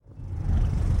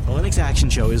Linux Action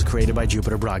Show is created by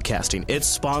Jupiter Broadcasting. It's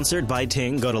sponsored by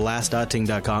Ting. Go to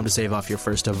last.ting.com to save off your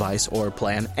first device or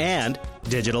plan. And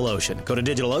DigitalOcean. Go to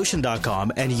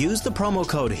DigitalOcean.com and use the promo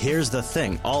code Here's the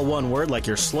Thing, all one word like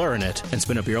you're slurring it, and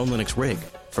spin up your own Linux rig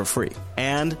for free.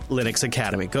 And Linux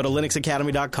Academy. Go to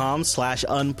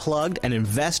linuxacademy.com/unplugged and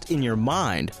invest in your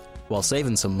mind while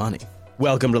saving some money.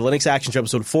 Welcome to Linux Action Show,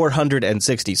 episode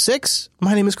 466.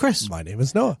 My name is Chris. My name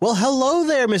is Noah. Well, hello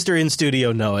there, Mr.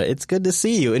 In-Studio Noah. It's good to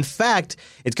see you. In fact,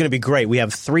 it's going to be great. We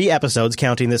have 3 episodes,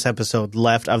 counting this episode,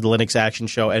 left of the Linux Action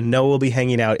Show, and Noah will be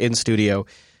hanging out in studio.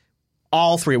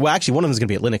 All 3. Well, actually, one of them is going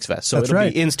to be at Linux Fest, so That's it'll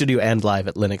right. be in studio and live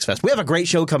at Linux Fest. We have a great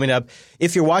show coming up.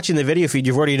 If you're watching the video feed,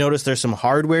 you've already noticed there's some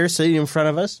hardware sitting in front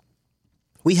of us.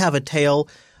 We have a tale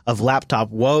of laptop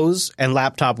woes and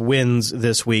laptop wins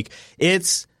this week.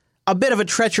 It's a bit of a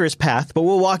treacherous path, but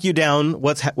we'll walk you down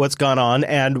what's gone on,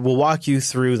 and we'll walk you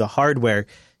through the hardware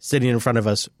sitting in front of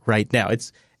us right now.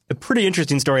 It's a pretty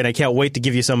interesting story, and I can't wait to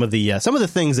give you some of the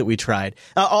things that we tried.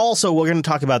 Also, we're going to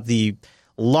talk about the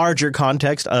larger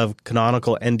context of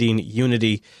Canonical ending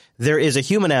Unity. There is a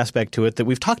human aspect to it that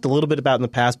we've talked a little bit about in the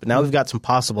past, but now we've got some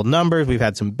possible numbers. We've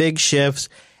had some big shifts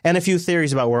and a few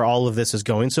theories about where all of this is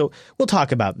going. So we'll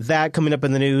talk about that coming up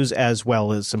in the news, as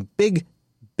well as some big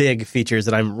features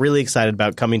that I'm really excited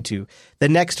about coming to the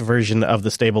next version of the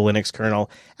stable Linux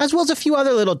kernel, as well as a few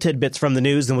other little tidbits from the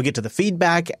news. Then we'll get to the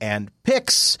feedback and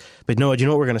picks. But Noah, do you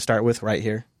know what we're going to start with right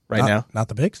here, now? Not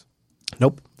the picks?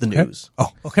 Nope, the news.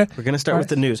 Oh, okay. We're going to start with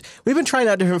the news. We've been trying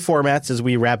out different formats as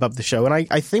we wrap up the show, and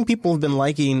I think people have been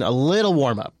liking a little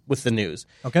warm-up with the news.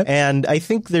 Okay. And I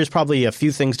think there's probably a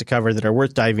few things to cover that are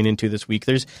worth diving into this week.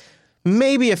 There's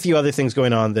maybe a few other things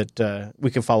going on that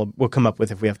we'll come up with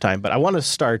if we have time. But I want to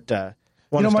start. My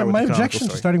objection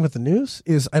to starting with the news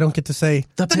is I don't get to say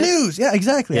the news. Yeah,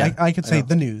 exactly. Yeah, I could say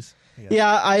the news. Yeah,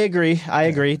 I agree.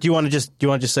 Do you want to just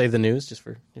say the news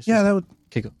That would.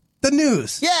 Okay, go. The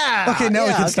news. Yeah. Okay, now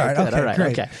we can start. Good. Okay, all right,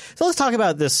 great. Okay. So let's talk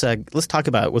about this. Let's talk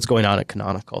about what's going on at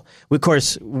Canonical. Of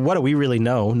course, what do we really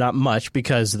know? Not much,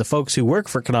 because the folks who work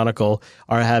for Canonical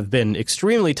have been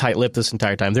extremely tight-lipped this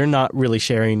entire time. They're not really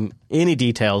sharing any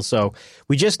details. So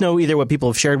we just know either what people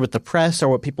have shared with the press or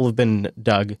what people have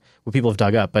dug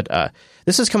up. But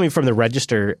this is coming from the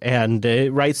Register, and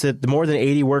it writes that more than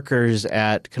 80 workers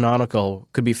at Canonical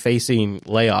could be facing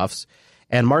layoffs.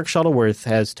 And Mark Shuttleworth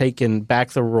has taken back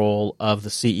the role of the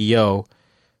CEO.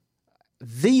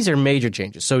 These are major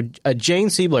changes. So Jane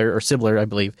Sibler, I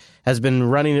believe, has been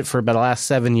running it for about the last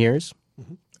 7 years.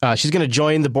 Mm-hmm. She's going to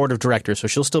join the board of directors, so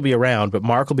she'll still be around, but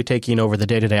Mark will be taking over the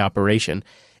day-to-day operation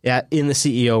in the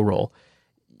CEO role.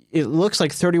 It looks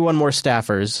like 31 more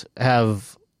staffers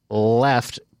have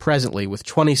left presently, with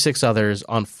 26 others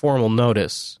on formal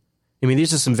notice. I mean,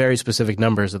 these are some very specific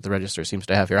numbers that the Register seems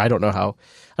to have here. I don't know how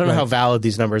valid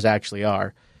these numbers actually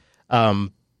are.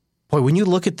 Boy, when you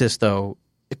look at this, though,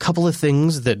 a couple of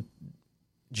things that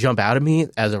jump out at me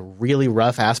as a really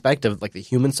rough aspect of like the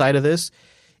human side of this.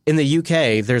 In the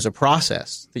UK, there's a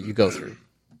process that you go through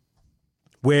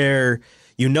where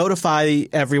you notify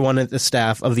everyone at the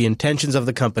staff of the intentions of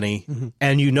the company, mm-hmm.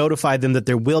 and you notify them that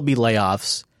there will be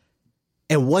layoffs.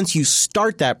 And once you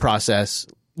start that process,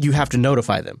 you have to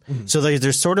notify them. Mm-hmm. So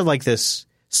there's sort of like this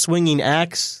swinging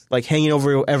axe like hanging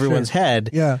over everyone's head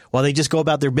while they just go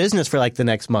about their business for like the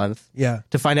next month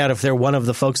to find out if they're one of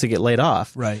the folks that get laid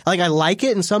off. Right. Like I like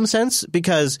it in some sense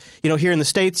because, here in the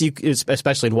States,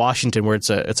 especially in Washington where it's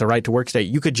a right to work state,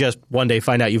 you could just one day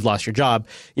find out you've lost your job.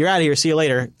 You're out of here. See you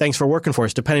later. Thanks for working for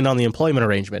us, depending on the employment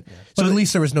arrangement. Yeah. But at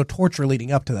least there was no torture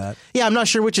leading up to that. Yeah, I'm not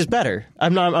sure which is better.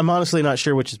 I'm honestly not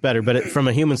sure which is better, but from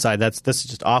a human side, this is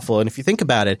just awful. And if you think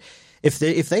about it, if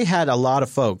they had a lot of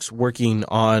folks working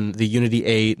on the Unity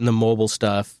 8 and the mobile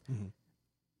stuff, mm-hmm.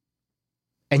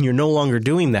 and you're no longer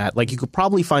doing that, like you could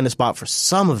probably find a spot for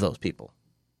some of those people.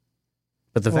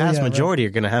 But the vast majority are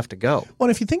going to have to go. Well,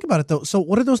 if you think about it, though, so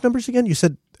what are those numbers again? You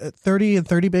said 30 and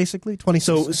 30, basically?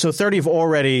 26? So 30 have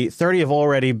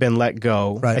already been let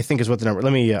go, right. I think is what the number.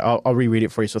 Let me, I'll reread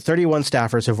it for you. So 31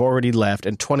 staffers have already left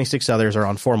and 26 others are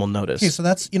on formal notice. Okay, so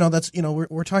that's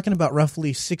we're talking about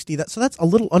roughly 60. So that's a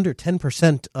little under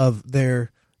 10% of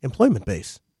their employment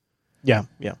base. Yeah.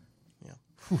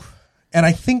 And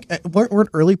I think, weren't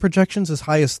early projections as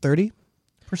high as 30%?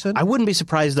 I wouldn't be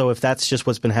surprised though if that's just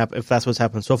what's been if that's what's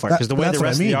happened so far. Because the way the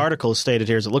rest of the article is stated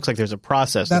here is it looks like there's a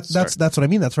process. That's what I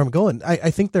mean. That's where I'm going.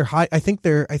 I think they're high. I think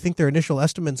their initial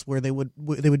estimates where they would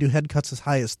do head cuts as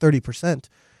high as 30%,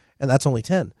 and that's only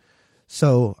 10.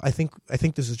 So I think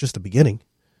this is just a beginning.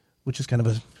 which is kind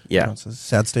of it's a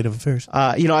sad state of affairs.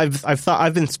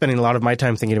 I've been spending a lot of my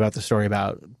time thinking about the story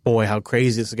about, boy, how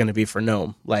crazy this is going to be for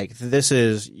GNOME. Like,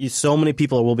 so many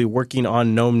people will be working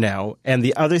on GNOME now. And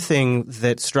the other thing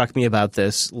that struck me about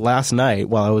this last night,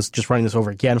 while I was just running this over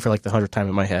again for like the 100th time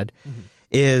in my head,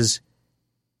 is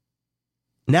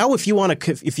now if you want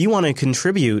to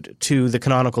contribute to the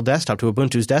canonical desktop, to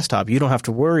Ubuntu's desktop, you don't have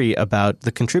to worry about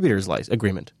the contributors'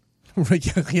 agreement.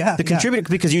 Contributor,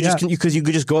 because you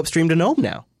could just go upstream to GNOME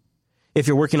now if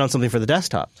you're working on something for the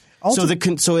desktop. Also,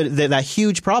 that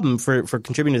huge problem for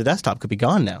contributing to the desktop could be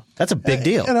gone now. That's a big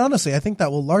deal. And honestly, I think that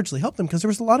will largely help them, because there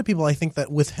was a lot of people, I think, that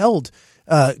withheld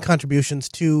contributions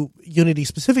to Unity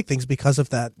specific things because of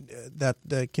that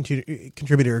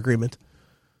contributor agreement.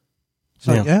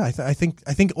 So I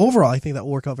think overall, I think that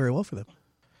will work out very well for them.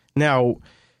 Now,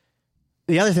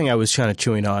 the other thing I was kind of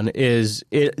chewing on is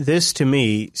this to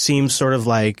me seems sort of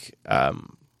like,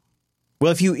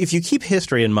 well, if you keep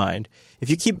history in mind, if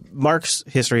you keep Mark's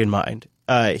history in mind,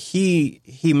 he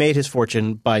made his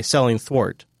fortune by selling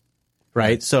thwart,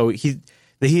 right? So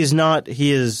he's not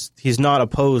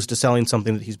opposed to selling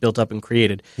something that he's built up and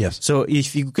created. Yes. So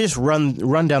if you just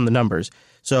run down the numbers.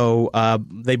 So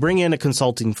they bring in a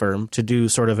consulting firm to do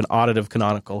sort of an audit of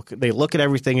Canonical. They look at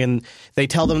everything and they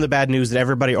tell them the bad news that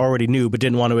everybody already knew but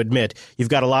didn't want to admit. You've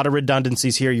got a lot of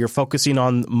redundancies here. You're focusing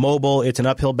on mobile. It's an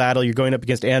uphill battle. You're going up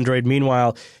against Android.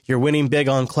 Meanwhile, you're winning big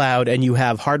on cloud, and you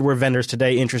have hardware vendors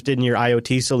today interested in your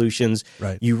IoT solutions.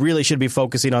 Right. You really should be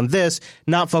focusing on this,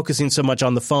 not focusing so much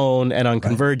on the phone and on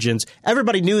convergence.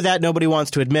 Everybody knew that. Nobody wants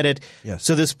to admit it. Yes.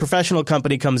 So this professional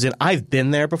company comes in. I've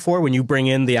been there before when you bring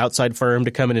in the outside firm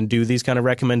to come in and do these kind of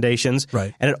recommendations.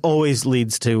 Right. And it always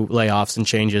leads to layoffs and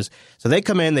changes. So they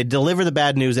come in, they deliver the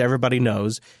bad news everybody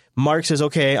knows. Mark says,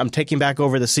 okay, I'm taking back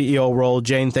over the CEO role.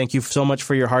 Jane, thank you so much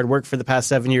for your hard work for the past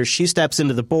 7 years. She steps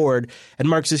into the board, and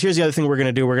Mark says, here's the other thing we're going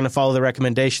to do. We're going to follow the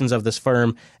recommendations of this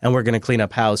firm, and we're going to clean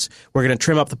up house. We're going to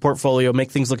trim up the portfolio,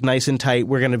 make things look nice and tight.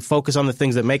 We're going to focus on the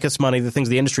things that make us money, the things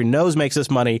the industry knows makes us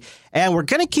money, and we're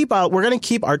going to keep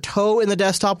our toe in the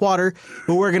desktop water,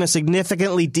 but we're going to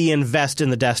significantly de-invest in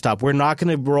the desktop. We're not going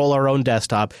to roll our own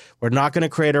desktop. We're not going to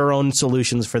create our own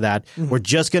solutions for that. We're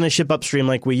just going to ship upstream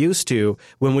like we used to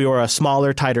when we were a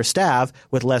smaller, tighter staff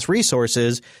with less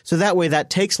resources, so that way that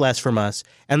takes less from us.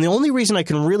 And the only reason I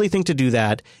can really think to do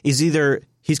that is either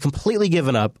he's completely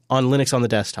given up on Linux on the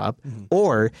desktop,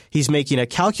 or he's making a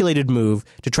calculated move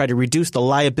to try to reduce the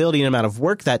liability and amount of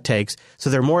work that takes so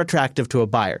they're more attractive to a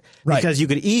buyer. Right. Because you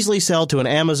could easily sell to an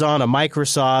Amazon, a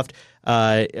Microsoft,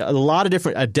 a lot of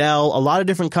different, Dell, a lot of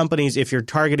different companies if you're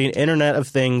targeting Internet of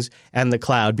Things and the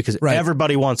cloud, because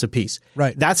everybody wants a piece.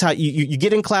 Right. That's how you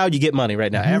get in cloud, you get money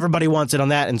right now. Everybody wants it on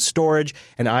that, and storage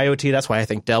and IoT. That's why I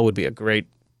think Dell would be a great.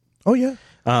 Oh, yeah.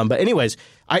 But anyways,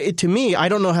 to me, I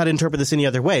don't know how to interpret this any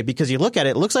other way, because you look at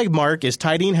it, it looks like Mark is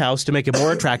tidying house to make it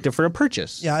more attractive for a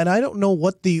purchase. Yeah, and I don't know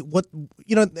he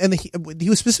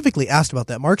was specifically asked about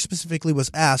that. Mark specifically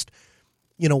was asked,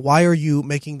 why are you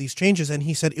making these changes? And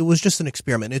he said it was just an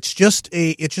experiment. It's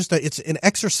an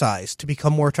exercise to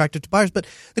become more attractive to buyers. But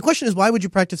the question is, why would you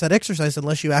practice that exercise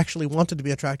unless you actually wanted to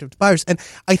be attractive to buyers? And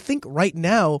I think right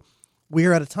now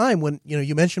we're at a time when,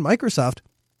 you mentioned Microsoft,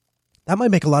 that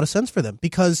might make a lot of sense for them,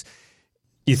 because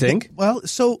you think?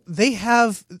 So they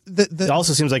have it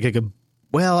also seems like it could.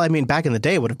 Well, I mean, back in the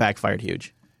day, it would have backfired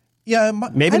huge. Yeah,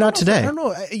 maybe not today. I don't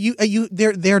know.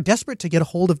 They're desperate to get a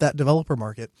hold of that developer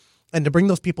market and to bring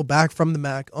those people back from the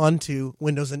Mac onto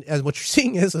Windows. And as what you're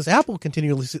seeing is, as Apple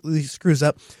continually screws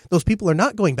up, those people are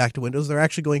not going back to Windows. They're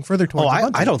actually going further towards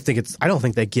Ubuntu. I don't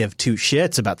think they give two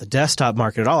shits about the desktop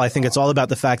market at all. I think it's all about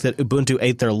the fact that Ubuntu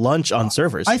ate their lunch on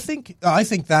servers. I think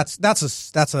that's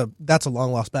a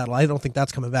long lost battle. I don't think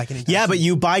that's coming back anytime soon. But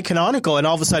you buy Canonical, and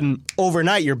all of a sudden,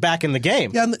 overnight, you're back in the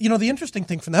game. Yeah, and the interesting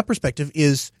thing from that perspective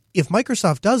is, if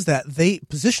Microsoft does that, they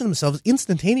position themselves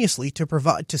instantaneously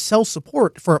to sell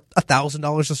support for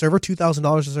 $1,000 a server,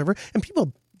 $2,000 a server, and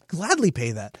people gladly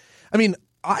pay that. I mean,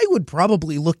 I would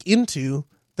probably look into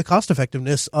the cost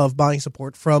effectiveness of buying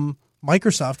support from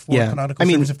Microsoft for Canonical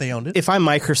servers if they owned it. If I'm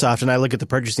Microsoft and I look at the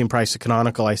purchasing price of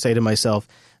Canonical, I say to myself,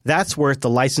 that's worth the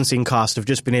licensing cost of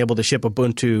just being able to ship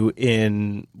Ubuntu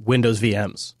in Windows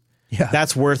VMs. Yeah.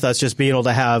 That's worth us just being able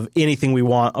to have anything we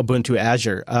want Ubuntu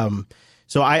Azure.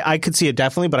 So I could see it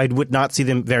definitely, but I would not see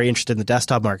them very interested in the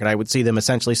desktop market. I would see them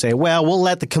essentially say, well, we'll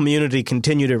let the community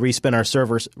continue to respin our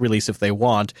server release if they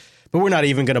want, but we're not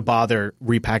even going to bother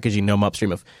repackaging GNOME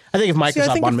upstream. I think if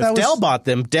Microsoft bought them, if Dell bought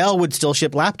them, Dell would still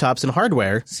ship laptops and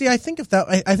hardware. See, I think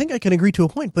I think I can agree to a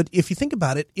point, but if you think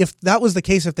about it, if that was the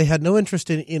case, if they had no interest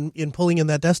in pulling in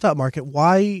that desktop market,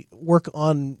 why work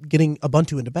on getting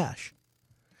Ubuntu into Bash?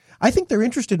 I think they're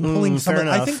interested in pulling some.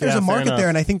 I think there's a market there,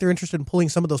 and I think they're interested in pulling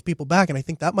some of those people back. And I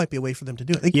think that might be a way for them to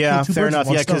do it. Yeah, fair enough.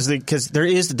 Yeah, because there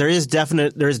is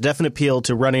definite appeal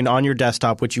to running on your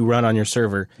desktop, which you run on your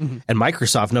server, and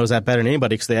Microsoft knows that better than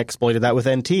anybody because they exploited that with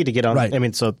NT to get on. Right. I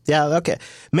mean, so yeah, okay,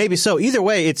 maybe so. Either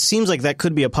way, it seems like that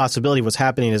could be a possibility. What's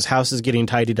happening is house is getting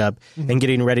tidied up and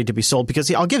getting ready to be sold. Because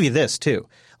see, I'll give you this too.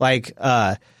 Like,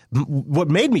 what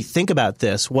made me think about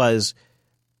this was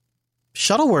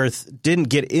Shuttleworth didn't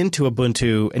get into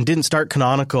Ubuntu and didn't start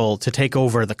Canonical to take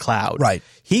over the cloud. Right.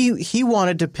 He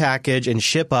wanted to package and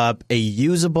ship up a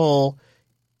usable,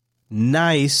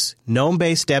 nice,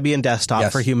 GNOME-based Debian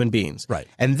desktop for human beings. Right.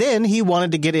 And then he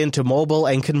wanted to get into mobile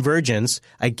and convergence,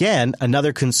 again,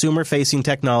 another consumer-facing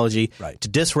technology to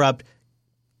disrupt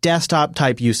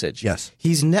desktop-type usage. Yes.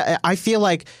 I feel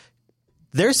like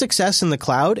their success in the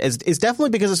cloud is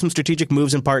definitely because of some strategic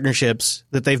moves and partnerships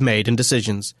that they've made and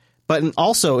decisions. But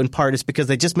also, in part, it's because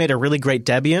they just made a really great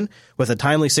Debian with a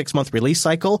timely 6-month release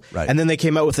cycle. Right. And then they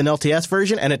came out with an LTS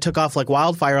version, and it took off like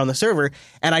wildfire on the server.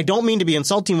 And I don't mean to be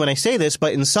insulting when I say this,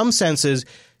 but in some senses,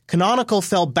 Canonical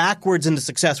fell backwards into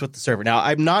success with the server. Now,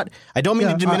 I don't mean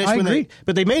to diminish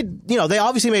but they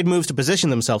obviously made moves to position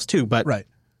themselves too. But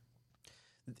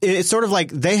it's sort of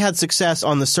like they had success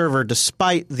on the server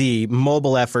despite the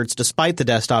mobile efforts, despite the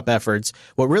desktop efforts.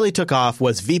 What really took off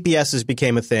was VPSs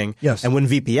became a thing. Yes. And when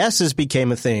VPSs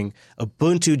became a thing,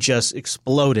 Ubuntu just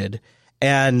exploded.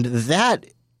 And that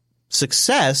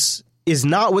success is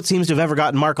not what seems to have ever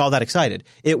gotten Mark all that excited.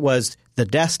 It was the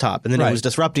desktop, and then it was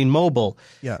disrupting mobile.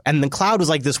 Yeah. And the cloud was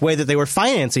like this way that they were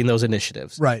financing those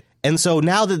initiatives. Right. And so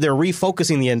now that they're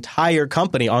refocusing the entire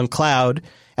company on cloud,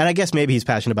 and I guess maybe he's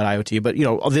passionate about IoT, but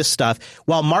all this stuff.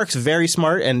 While Mark's very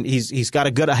smart and he's got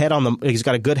a good head on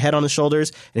his shoulders,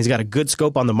 and he's got a good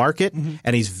scope on the market,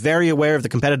 and he's very aware of the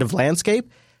competitive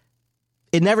landscape,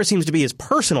 it never seems to be his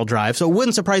personal drive. So it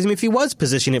wouldn't surprise me if he was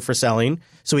positioning it for selling.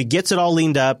 So he gets it all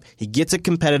leaned up, he gets it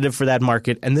competitive for that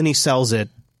market, and then he sells it.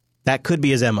 That could be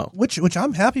his MO. Which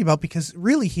I'm happy about, because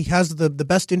really he has the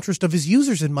best interest of his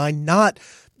users in mind, not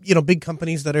big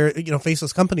companies that are,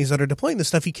 faceless companies that are deploying this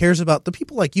stuff. He cares about the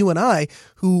people like you and I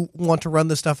who want to run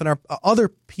this stuff, and are other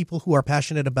people who are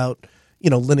passionate about,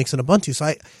 Linux and Ubuntu.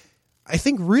 So I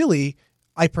think really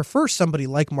I prefer somebody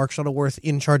like Mark Shuttleworth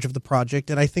in charge of the project,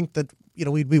 and I think that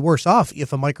we'd be worse off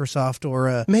if a Microsoft or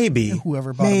a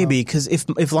whoever bought because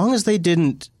if long as they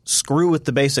didn't screw with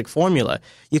the basic formula,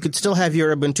 you could still have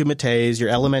your Ubuntu Mate's, your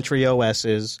elementary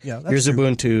OS's, your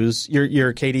Ubuntu's,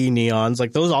 your KDE Neons,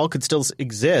 like those all could still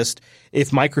exist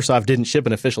if Microsoft didn't ship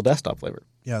an official desktop flavor.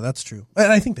 Yeah, that's true,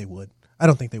 and I think they would. I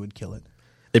don't think they would kill it.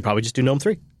 They'd probably just do GNOME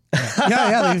 3.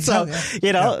 That's all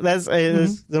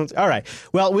right.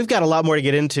 Well, we've got a lot more to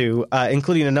get into,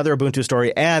 including another Ubuntu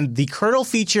story and the kernel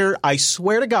feature. I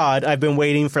swear to God, I've been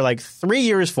waiting for like 3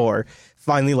 years for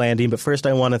finally landing. But first,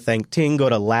 I want to thank Ting. Go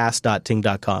to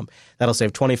last.ting.com. That'll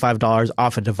save $25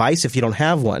 off a device if you don't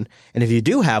have one. And if you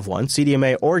do have one,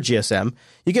 CDMA or GSM,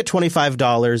 you get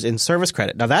 $25 in service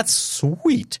credit. Now, that's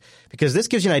sweet, because this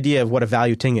gives you an idea of what a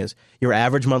value Ting is. Your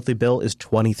average monthly bill is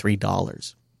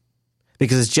 $23.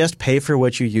 Because it's just pay for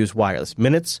what you use wireless.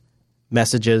 Minutes,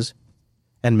 messages,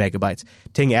 and megabytes.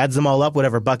 Ting adds them all up,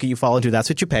 whatever bucket you fall into, that's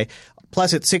what you pay.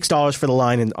 Plus, it's $6 for the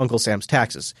line and Uncle Sam's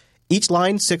taxes. Each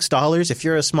line, $6. If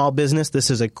you're a small business,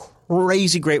 this is a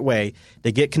crazy great way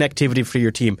to get connectivity for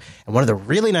your team. And one of the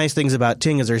really nice things about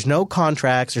Ting is there's no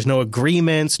contracts, there's no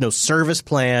agreements, no service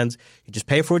plans. You just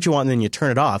pay for what you want and then you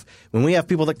turn it off. When we have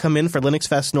people that come in for Linux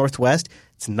Fest Northwest,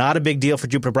 it's not a big deal for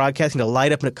Jupiter Broadcasting to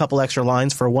light up in a couple extra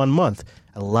lines for 1 month.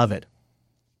 I love it.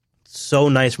 So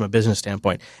nice from a business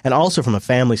standpoint, and also from a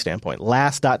family standpoint.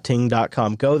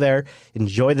 Last.ting.com. Go there,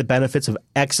 enjoy the benefits of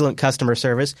excellent customer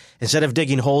service. Instead of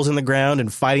digging holes in the ground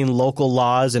and fighting local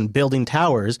laws and building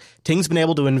towers, Ting's been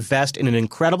able to invest in an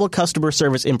incredible customer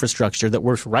service infrastructure that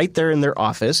works right there in their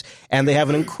office, and they have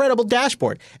an incredible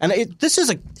dashboard. And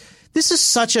this is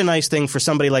such a nice thing for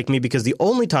somebody like me, because the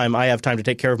only time I have time to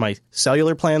take care of my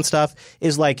cellular plan stuff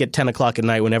is like at 10 o'clock at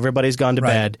night when everybody's gone to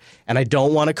bed and I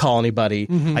don't want to call anybody.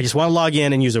 I just want to log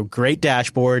in and use a great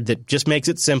dashboard that just makes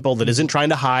it simple, that isn't trying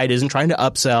to hide, isn't trying to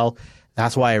upsell.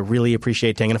 That's why I really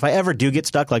appreciate Ting. And if I ever do get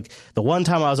stuck, like the one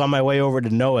time I was on my way over to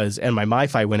Noah's and my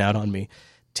MiFi went out on me,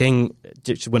 Ting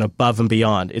just went above and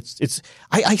beyond.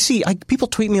 I see people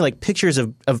tweet me like pictures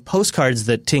of postcards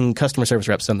that Ting customer service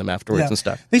reps send them afterwards and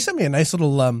stuff. They sent me a nice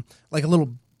little like a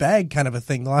little bag kind of a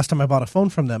thing the last time I bought a phone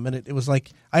from them, and it was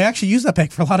like I actually use that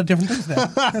bag for a lot of different things now.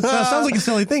 It sounds like a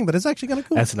silly thing, but it's actually kind of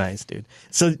cool. That's nice, dude.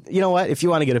 So you know what? If you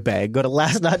want to get a bag, go to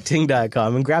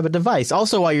last.ting.com and grab a device.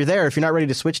 Also, while you're there, if you're not ready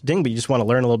to switch to Ting, but you just want to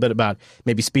learn a little bit about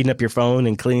maybe speeding up your phone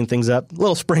and cleaning things up, a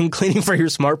little spring cleaning for your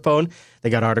smartphone, they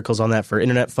got articles on that for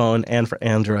internet phone and for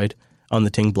Android on the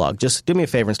Ting blog. Just do me a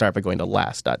favor and start by going to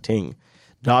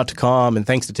last.ting.com. And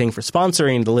thanks to Ting for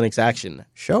sponsoring the Linux Action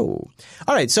Show.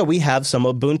 All right, so we have some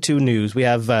Ubuntu news. We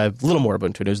have a little more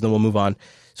Ubuntu news, and then we'll move on.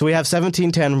 So we have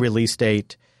 17.10 release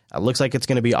date. Looks like it's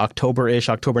going to be October-ish,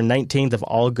 October 19th if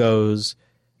all goes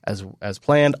as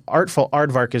planned. Artful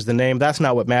Aardvark is the name. That's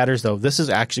not what matters, though. This is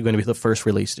actually going to be the first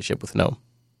release to ship with GNOME.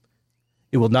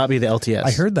 It will not be the LTS.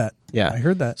 I heard that. Yeah. I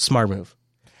heard that. Smart move.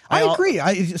 I agree.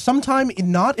 Sometime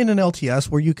not in an LTS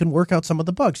where you can work out some of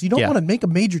the bugs. You don't want to make a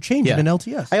major change in an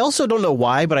LTS. I also don't know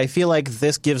why, but I feel like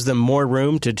this gives them more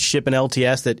room to ship an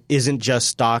LTS that isn't just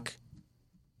stock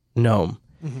GNOME.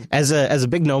 Mm-hmm. As a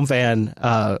big GNOME fan,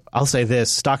 I'll say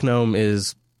this: stock GNOME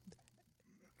is.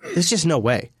 There's just no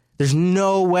way. There's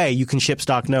no way you can ship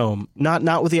stock GNOME.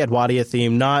 Not with the Adwadia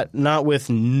theme. Not with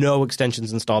no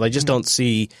extensions installed. I just don't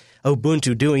see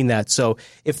Ubuntu doing that. So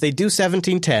if they do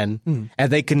 17.10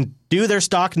 and they can do their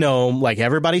stock GNOME like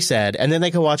everybody said, and then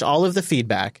they can watch all of the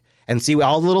feedback and see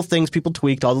all the little things people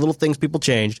tweaked, all the little things people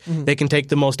changed, they can take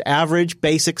the most average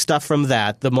basic stuff from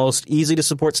that, the most easy to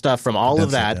support stuff from all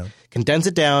of that, condense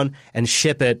it down, and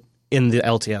ship it in the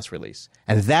LTS release.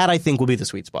 And that, I think, will be the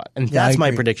sweet spot. And that's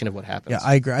my prediction of what happens. Yeah,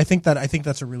 I agree. I think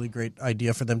that's a really great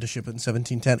idea for them to ship it in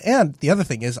 17.10. And the other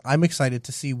thing is I'm excited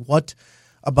to see what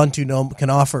Ubuntu GNOME can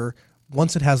offer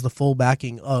once it has the full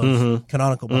backing of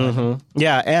Canonical behind it.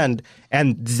 Yeah, and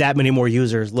that many more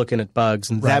users looking at bugs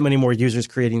and that many more users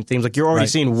creating themes. Like, you're already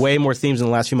seeing way more themes in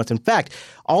the last few months. In fact,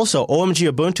 also,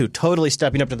 OMG Ubuntu totally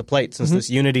stepping up to the plate since this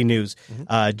Unity news.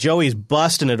 Joey's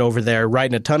busting it over there,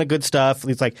 writing a ton of good stuff.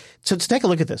 It's like, so let's take a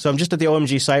look at this. So I'm just at the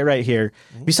OMG site right here.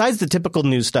 Besides the typical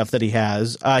news stuff that he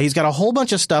has, he's got a whole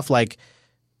bunch of stuff like,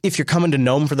 if you're coming to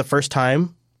GNOME for the first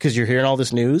time because you're hearing all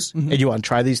this news and you want to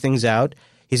try these things out,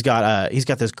 he's got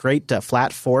this great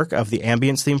flat fork of the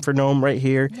ambience theme for GNOME right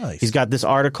here. Nice. He's got this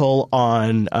article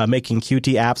on making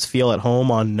Qt apps feel at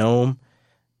home on GNOME.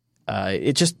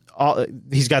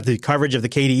 He's got the coverage of the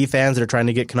KDE fans that are trying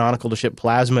to get Canonical to ship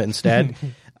Plasma instead.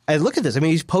 And look at this. I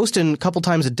mean, he's posting a couple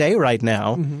times a day right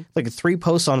now, like 3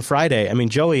 posts on Friday. I mean,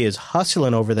 Joey is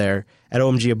hustling over there at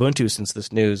OMG Ubuntu since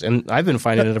this news, and I've been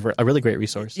finding it a really great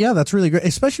resource. Yeah, that's really great,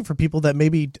 especially for people that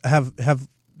maybe have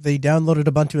they downloaded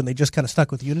Ubuntu and they just kind of stuck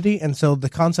with Unity, and so the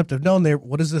concept of GNOME,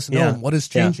 what is this GNOME? What is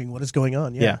changing? What is going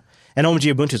on? Yeah. And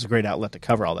OMG Ubuntu is a great outlet to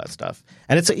cover all that stuff.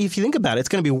 And if you think about it, it's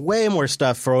going to be way more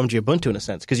stuff for OMG Ubuntu in a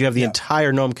sense, because you have the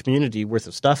entire GNOME community worth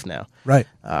of stuff now. Right.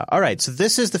 All right. So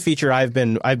this is the feature I've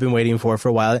been waiting for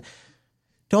a while.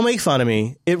 Don't make fun of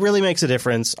me. It really makes a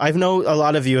difference. I know a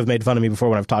lot of you have made fun of me before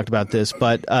when I've talked about this,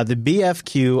 but the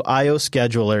BFQ IO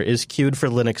scheduler is queued for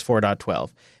Linux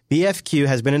 4.12. BFQ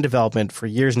has been in development for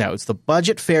years now. It's the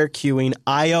budget fair queuing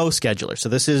IO scheduler. So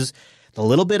this is the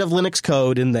little bit of Linux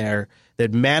code in there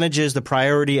that manages the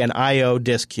priority and IO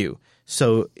disk queue.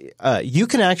 So you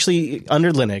can actually,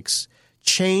 under Linux,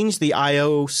 change the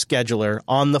IO scheduler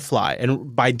on the fly.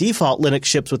 And by default, Linux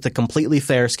ships with the completely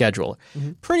fair scheduler.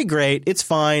 Pretty great. It's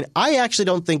fine. I actually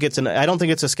don't think it's a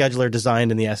scheduler designed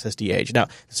in the SSD age. Now,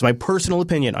 this is my personal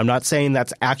opinion. I'm not saying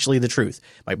that's actually the truth.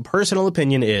 My personal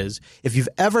opinion is, if you've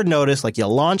ever noticed, like, you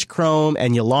launch Chrome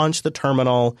and you launch the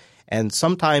terminal, and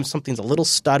sometimes something's a little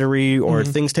stuttery or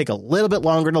things take a little bit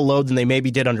longer to load than they maybe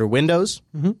did under Windows,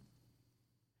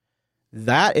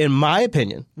 that, in my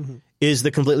opinion, is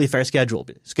the completely fair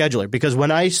scheduler. Because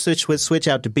when I switch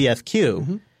out to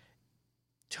BFQ,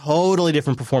 totally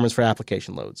different performance for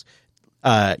application loads.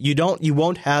 You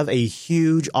won't have a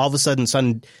huge all of a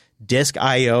sudden disk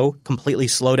I/O completely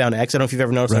slow down X. I don't know if you've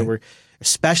ever noticed that,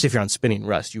 especially if you're on spinning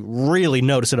Rust. You really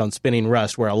notice it on spinning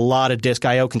Rust, where a lot of disk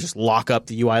I/O can just lock up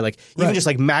the UI, like even just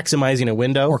like maximizing a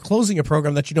window. Or closing a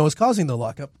program that you know is causing the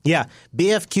lockup. Yeah.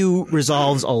 BFQ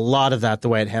resolves a lot of that the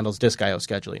way it handles disk I/O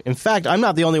scheduling. In fact, I'm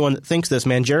not the only one that thinks this.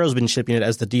 Manjaro's been shipping it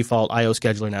as the default I/O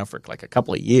scheduler now for like a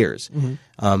couple of years. And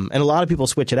a lot of people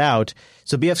switch it out.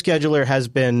 So BF Scheduler has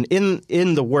been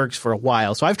in the works for a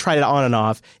while. So I've tried it on and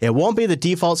off. It won't be the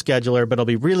default scheduler, but it'll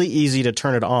be really easy to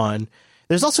turn it on.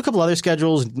 There's also a couple other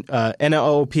schedules,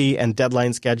 NOOP and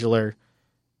Deadline Scheduler.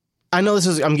 I know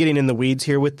I'm getting in the weeds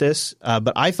here with this,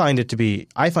 but I find it to be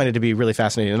really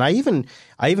fascinating. And I even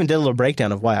did a little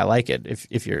breakdown of why I like it.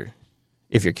 If you're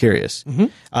if you're curious. So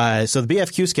the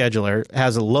BFQ scheduler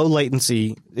has a low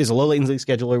latency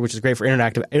scheduler, which is great for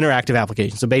interactive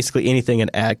applications. So basically anything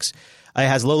in X. It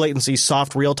has low latency,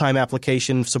 soft real-time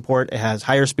application support. It has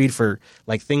higher speed for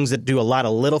like things that do a lot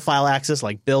of little file access,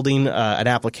 like building an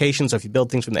application. So if you build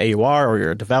things from the AUR or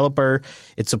you're a developer,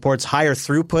 it supports higher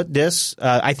throughput disks.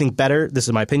 I think better. This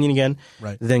is my opinion again.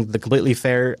 Right. Than the completely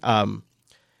fair. And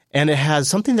it has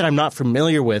something that I'm not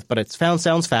familiar with, but it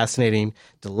sounds fascinating.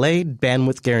 Delayed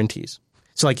bandwidth guarantees.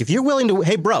 So like if you're willing to,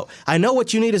 hey, bro, I know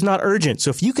what you need is not urgent.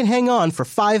 So if you can hang on for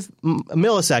 5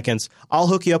 milliseconds, I'll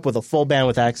hook you up with a full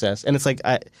bandwidth access. And it's like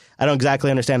I don't exactly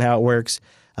understand how it works,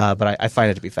 but I find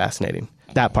it to be fascinating.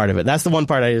 That part of it. That's the one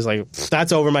part I was like,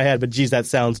 that's over my head, but geez, that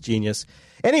sounds genius.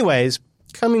 Anyways,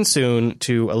 coming soon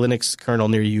to a Linux kernel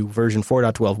near you, version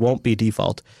 4.12 won't be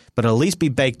default, but it'll at least be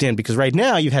baked in because right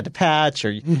now you've had to patch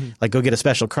or like go get a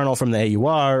special kernel from the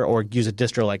AUR or use a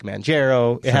distro like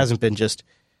Manjaro. It hasn't been just...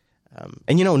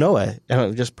 and Noah,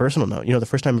 just personal note, the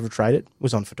first time I ever tried it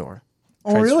was on Fedora.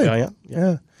 Oh, really?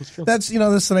 Yeah. That's that's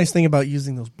the nice thing about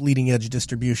using those bleeding edge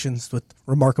distributions with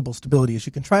remarkable stability is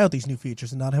you can try out these new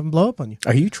features and not have them blow up on you.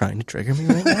 Are you trying to trigger me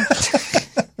right now?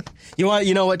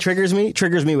 You know what triggers me?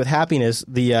 Triggers me with happiness,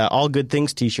 the All Good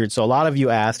Things t-shirt. So a lot of you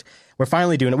asked, we're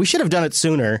finally doing it. We should have done it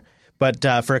sooner, but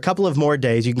for a couple of more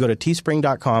days, you can go to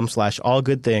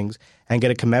teespring.com/allgoodthings and get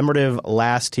a commemorative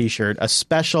last t-shirt, a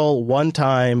special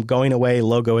one-time going away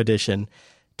logo edition.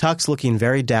 Tux looking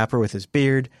very dapper with his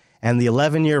beard, and the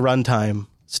 11-year runtime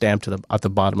stamped at the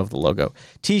bottom of the logo.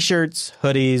 T-shirts,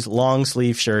 hoodies, long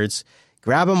sleeve shirts.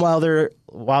 Grab them while they're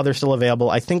still available.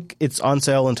 I think it's on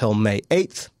sale until May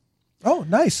 8th. Oh,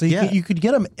 nice. So you could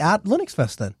get them at Linux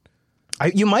Fest then.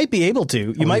 You might be able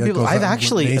to. You might be able. I've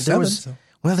actually there was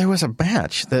a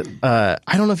batch that I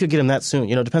don't know if you'll get them that soon.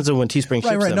 It depends on when Teespring ships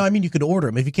them. Right. No, I mean you could order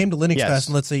them if you came to Linux Fest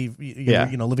and let's say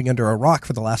you're living under a rock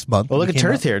for the last month. Well, look at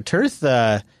Turth here. Turth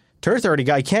already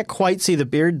got. I can't quite see the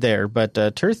beard there, but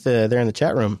Turth there in the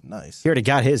chat room. Nice. He already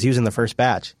got his. He was in the first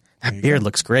batch. That beard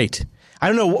looks great. I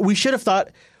don't know. We should have thought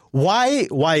why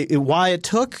it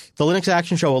took the Linux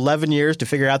Action Show 11 years to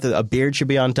figure out that a beard should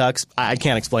be on Tux. I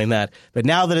can't explain that. But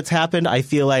now that it's happened, I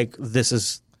feel like this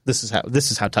is how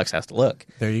Tux has to look.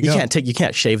 There you go. You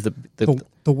can't shave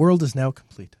the world is now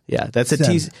complete. Yeah, that's at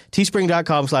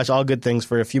teespring.com/allgoodthings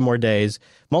for a few more days.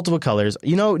 Multiple colors.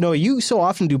 No, you so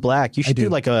often do black. You should do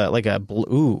like a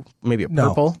blue, maybe a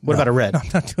purple. What about a red? No, I'm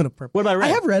not doing a purple. What about red?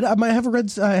 I have red.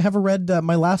 I have a red.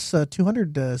 My last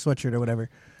 200 sweatshirt or whatever.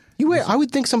 I would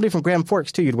think somebody from Grand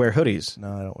Forks too. You'd wear hoodies.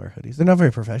 No, I don't wear hoodies. They're not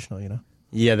very professional, Yeah,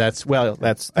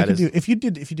 if you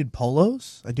did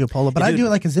polos, I do a polo, but I do it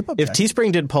like a zip up. If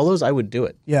Teespring did polos, I would do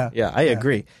it. Yeah, I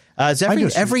agree.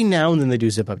 Every now and then they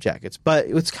do zip up jackets, but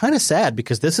it's kind of sad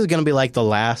because this is going to be like the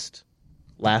last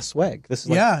swag. This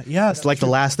is it's like the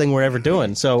last thing we're ever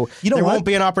doing. So there won't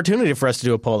be an opportunity for us to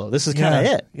do a polo. This is kind of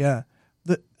it. Yeah.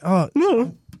 It's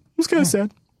kind of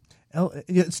sad.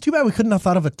 It's too bad we couldn't have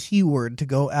thought of a T word to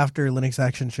go after Linux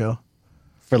Action Show.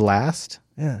 For last?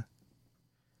 Yeah.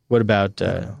 What about,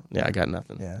 I got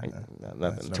nothing. Yeah.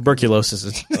 Nothing. Tuberculosis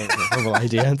is a horrible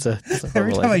idea. It's a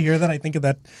Every time I hear that, I think of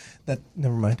that,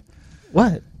 never mind.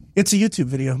 What? It's a YouTube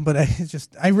video, but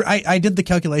I did the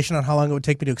calculation on how long it would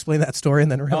take me to explain that story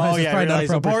and then realized it's probably not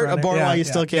appropriate. Abort while you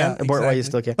still can. Abort while you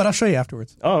still can. But I'll show you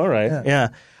afterwards. Oh, all right. Yeah.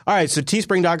 All right, so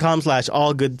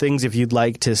teespring.com/allgoodthings if you'd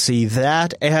like to see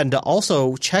that. And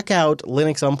also check out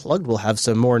Linux Unplugged. We'll have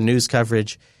some more news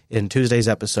coverage in Tuesday's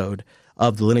episode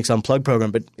of the Linux Unplugged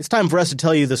program. But it's time for us to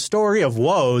tell you the story of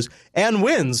woes and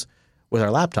wins with our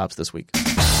laptops this week.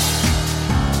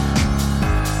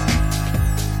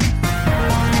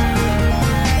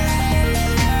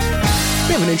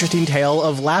 We have an interesting tale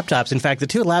of laptops. In fact, the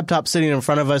two laptops sitting in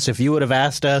front of us, if you would have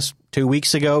asked us 2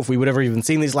 weeks ago if we would have ever even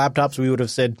seen these laptops, we would have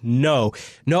said no.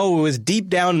 No, it was deep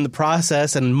down in the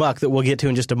process and muck that we'll get to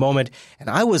in just a moment. And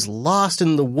I was lost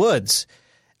in the woods.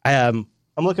 I'm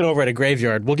looking over at a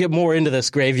graveyard. We'll get more into this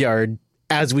graveyard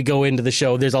as we go into the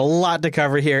show. There's a lot to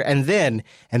cover here. And then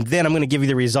I'm going to give you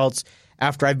the results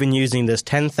after I've been using this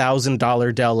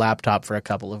 $10,000 Dell laptop for a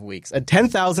couple of weeks. A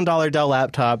 $10,000 Dell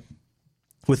laptop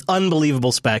with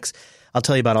unbelievable specs. I'll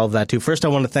tell you about all of that, too. First, I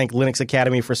want to thank Linux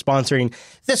Academy for sponsoring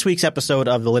this week's episode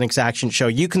of the Linux Action Show.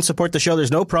 You can support the show.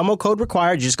 There's no promo code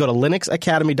required. You just go to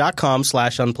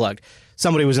linuxacademy.com/unplugged.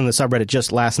 Somebody was in the subreddit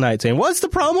just last night saying, what's the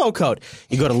promo code?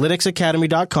 You go to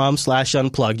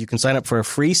linuxacademy.com/unplugged. You can sign up for a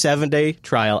free 7-day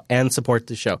trial and support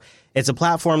the show. It's a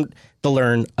platform to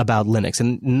learn about Linux,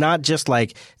 and not just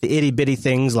like the itty-bitty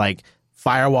things like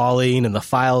firewalling and the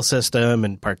file system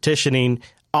and partitioning.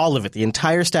 all of it, the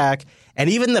entire stack, and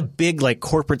even the big like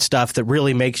corporate stuff that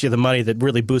really makes you the money, that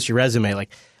really boosts your resume, like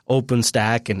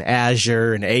OpenStack and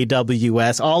Azure and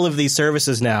AWS, all of these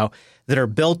services now that are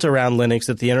built around Linux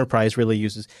that the enterprise really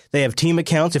uses. They have team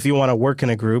accounts if you want to work in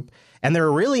a group, and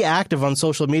they're really active on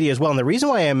social media as well. And the reason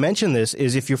why I mention this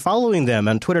is if you're following them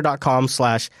on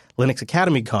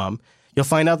twitter.com/LinuxAcademyCom, you'll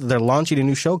find out that they're launching a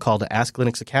new show called Ask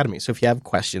Linux Academy. So if you have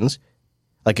questions,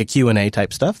 like a Q&A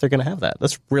type stuff, they're going to have that.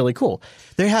 That's really cool.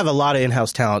 They have a lot of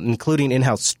in-house talent, including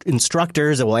in-house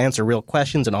instructors that will answer real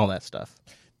questions and all that stuff.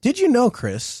 Did you know,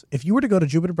 Chris, if you were to go to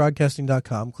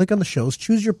JupiterBroadcasting.com, click on the shows,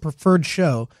 choose your preferred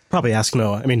show. Probably Ask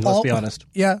Noah. I mean, let's be honest.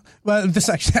 Yeah. Well, this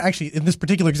actually, in this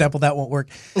particular example, that won't work.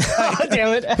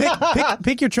 Damn it.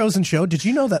 Pick your chosen show. Did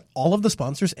you know that all of the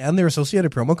sponsors and their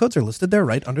associated promo codes are listed there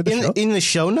right under the show? In the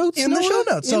show notes? In the show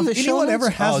notes. So if anyone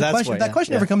ever has a question, that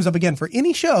question never comes up again for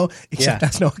any show, except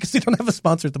Ask Noah, because they don't have a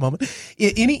sponsor at the moment.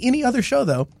 Any other show,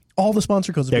 though, all the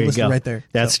sponsor codes are listed right there.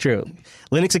 That's true.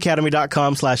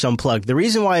 LinuxAcademy.com/unplugged. The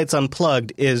reason why it's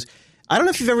unplugged is, I don't know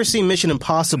if you've ever seen Mission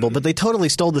Impossible, but they totally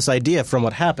stole this idea from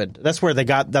what happened. That's where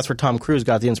Tom Cruise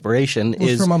got the inspiration.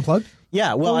 Is from Unplugged?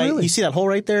 Yeah. Well, really? You see that hole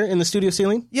right there in the studio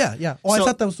ceiling? Yeah. Oh, I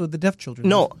thought that was with the deaf children.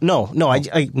 No.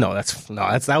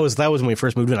 That was when we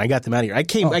first moved in. I got them out of here. I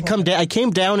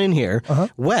came down in here.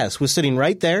 Wes was sitting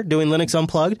right there doing Linux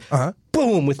Unplugged.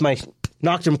 Boom,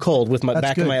 knocked him cold with my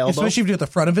back of my elbow. Especially if you do at the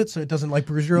front of it so it doesn't like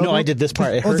bruise your elbow. No, I did this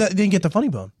part. It hurt. Didn't get the funny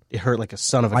bone. It hurt like a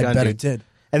son of a gun. I bet it did.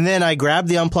 And then I grabbed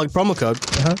the Unplugged promo code,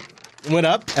 went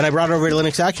up, and I brought it over to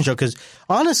Linux Action Show because,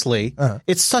 honestly,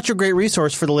 it's such a great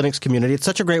resource for the Linux community. It's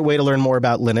such a great way to learn more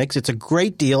about Linux. It's a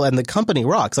great deal, and the company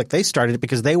rocks. Like, they started it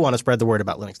because they want to spread the word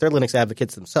about Linux. They're Linux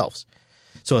advocates themselves.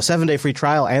 So a 7-day free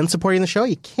trial and supporting the show,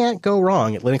 you can't go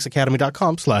wrong at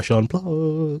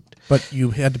linuxacademy.com/unplugged. But you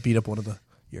had to beat up one of the...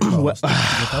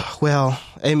 Well,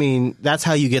 I mean, that's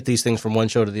how you get these things from one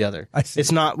show to the other.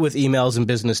 It's not with emails and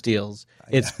business deals.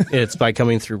 It's by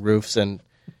coming through roofs and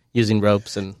using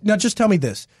ropes. And now, just tell me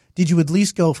this: did you at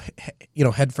least go,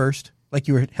 head first, like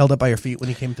you were held up by your feet when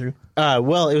you came through?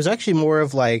 Well, it was actually more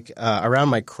of like around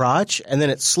my crotch, and then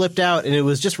it slipped out, and it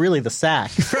was just really the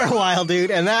sack for a while, dude.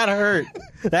 And that hurt.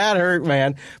 That hurt,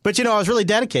 man. But I was really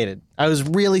dedicated. I was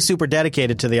really super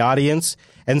dedicated to the audience.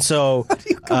 And so, how do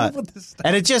you come up with this stuff?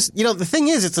 And it just, the thing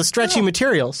is, it's a stretchy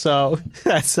material. So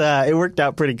that's, it worked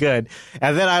out pretty good.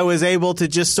 And then I was able to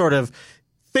just sort of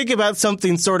think about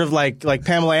something sort of like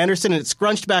Pamela Anderson, and it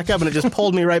scrunched back up, and it just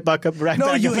pulled me right back up.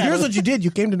 Here's what you did.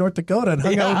 You came to North Dakota and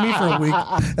hung out with me for a week,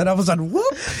 and I was on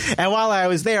whoop. And while I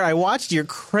was there, I watched your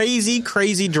crazy,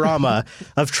 crazy drama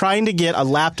of trying to get a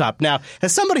laptop. Now,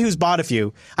 as somebody who's bought a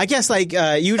few, I guess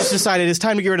you just decided it's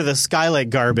time to get rid of the Skylake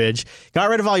garbage, got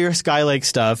rid of all your Skylake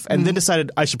stuff, and then decided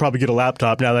I should probably get a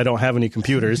laptop now that I don't have any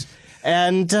computers.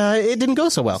 And it didn't go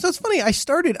so well. So it's funny. I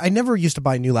never used to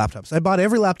buy new laptops. I bought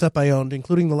every laptop I owned,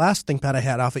 including the last ThinkPad I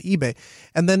had off of eBay.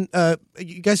 And then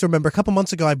you guys remember a couple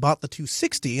months ago I bought the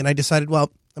 260, and I decided,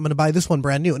 well, I'm going to buy this one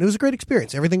brand new. And it was a great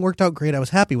experience. Everything worked out great. I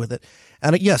was happy with it.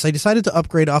 And yes, I decided to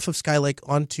upgrade off of Skylake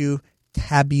onto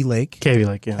Kaby Lake. Kaby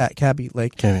Lake, yeah. Kaby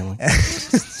Lake. Kaby Lake.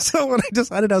 So when I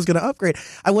decided I was going to upgrade,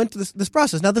 I went to this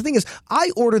process. Now, the thing is, I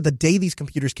ordered the day these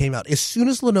computers came out. As soon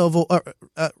as Lenovo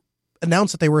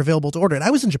announced that they were available to order. And I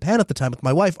was in Japan at the time with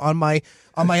my wife on my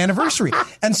anniversary.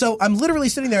 And so I'm literally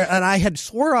sitting there, and I had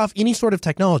swore off any sort of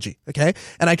technology, okay?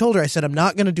 And I told her, I said, I'm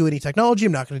not going to do any technology.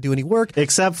 I'm not going to do any work.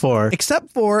 Except for,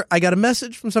 I got a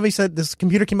message from somebody said, this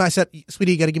computer came by. I said,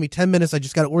 sweetie, you got to give me 10 minutes. I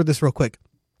just got to order this real quick.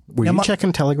 Were you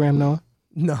checking Telegram, Noah?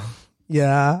 No.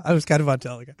 Yeah, I was kind of on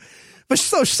Telegram. But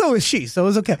so is she, so it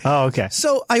was okay. Oh, okay.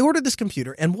 So I ordered this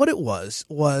computer, and what it was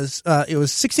it was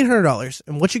 $1,600,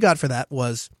 and what you got for that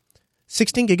was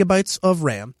 16 gigabytes of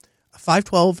RAM, a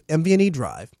 512 NVMe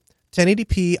drive,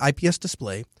 1080p IPS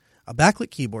display, a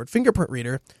backlit keyboard, fingerprint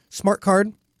reader, smart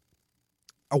card,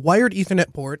 a wired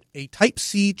Ethernet port, a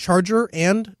Type-C charger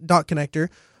and dock connector,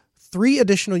 3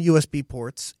 additional USB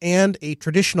ports, and a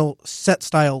traditional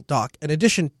set-style dock. In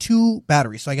addition, 2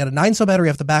 batteries. So I got a 9-cell battery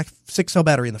off the back, 6-cell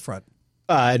battery in the front.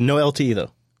 No LTE,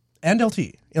 though. And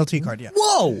LTE card, yeah.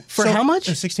 Whoa! For how much?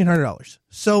 $1,600.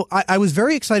 So I was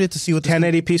very excited to see what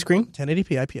 1080p screen?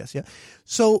 1080p IPS, yeah.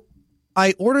 So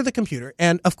I ordered the computer,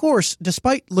 and of course,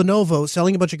 despite Lenovo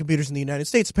selling a bunch of computers in the United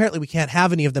States, apparently we can't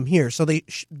have any of them here. So they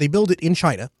build it in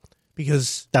China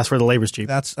because that's where the labor's cheap.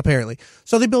 That's apparently.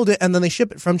 So they build it, and then they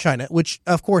ship it from China, which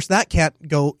of course that can't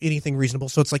go anything reasonable.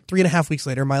 So it's like 3.5 weeks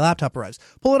later, my laptop arrives.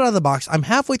 Pull it out of the box. I'm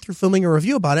halfway through filming a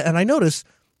review about it, and I notice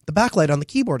the backlight on the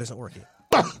keyboard isn't working.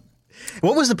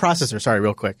 What was the processor? Sorry,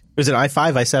 real quick. Was it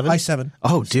i5, i7? i7.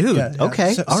 Oh, dude. Yeah.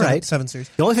 Okay. All right. 7 series.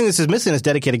 The only thing this is missing is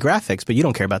dedicated graphics, but you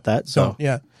don't care about that. So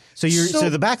Yeah. So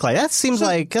the backlight, that seems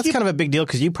like that's kind of a big deal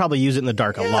because you probably use it in the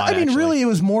dark a lot. I mean, actually. really, it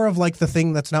was more of like the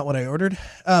thing that's not what I ordered.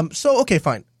 Okay,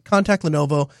 fine. Contact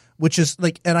Lenovo, which is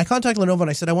like, and I contacted Lenovo and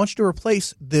I said, I want you to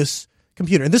replace this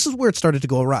computer. And this is where it started to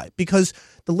go awry because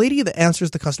the lady that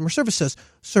answers the customer service says,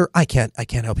 "Sir, I can't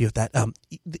help you with that.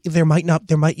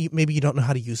 Maybe you don't know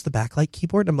how to use the backlight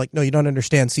keyboard." I'm like, "No, you don't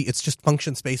understand. See, it's just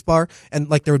function spacebar, and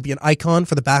like there would be an icon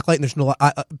for the backlight, and there's no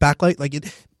backlight. Like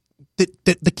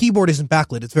the keyboard isn't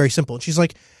backlit. It's very simple." And she's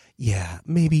like, "Yeah,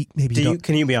 maybe you don't."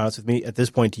 Can you be honest with me? At this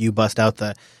point, do you bust out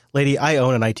the lady? I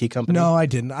own an IT company. No, I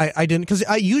didn't. I didn't because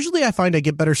I find I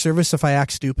get better service if I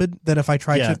act stupid than if I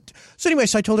try to. So anyway,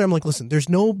 I told her, I'm like, listen, there's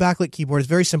no backlit keyboard. It's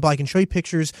very simple. I can show you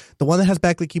pictures. The one that has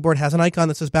backlit keyboard has an icon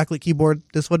that says backlit keyboard.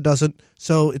 This one doesn't,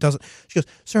 so it doesn't. She goes,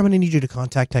 "Sir, I'm going to need you to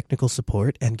contact technical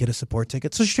support and get a support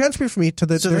ticket." So she transferred me to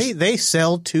the. So they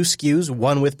sell two SKUs,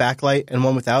 one with backlight and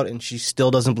one without, and she still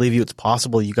doesn't believe you. It's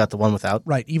possible you got the one without.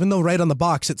 Right, even though right on the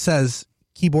box it says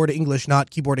keyboard English, not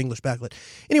keyboard English backlit.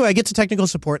 Anyway, I get to technical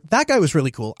support. That guy was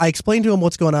really cool. I explained to him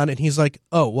what's going on, and he's like,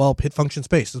 "Oh, well, hit function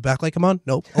space. Does backlight come on?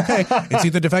 Nope. Okay. It's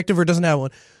either defective or it doesn't have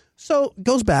one." So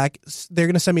goes back. They're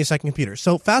going to send me a second computer.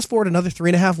 So fast forward another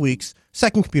 3.5 weeks.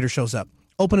 Second computer shows up.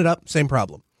 Open it up. Same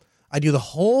problem. I do the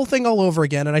whole thing all over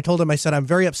again, and I told them, I said, "I'm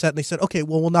very upset." And they said, "Okay,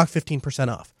 well, we'll knock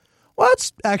 15% off." Well,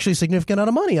 that's actually a significant amount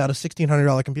of money out of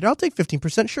 $1,600 computer. I'll take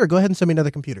 15%. Sure, go ahead and send me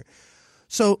another computer.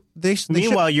 So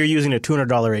meanwhile, you're using a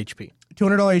 $200 HP.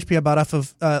 $200 HP I bought off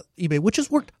of eBay, which has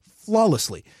worked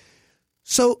flawlessly.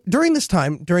 So during this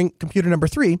time, during computer number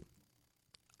 3,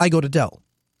 I go to Dell.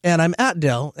 And I'm at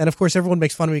Dell, and of course everyone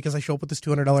makes fun of me because I show up with this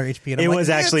 $200 HP. And it was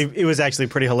actually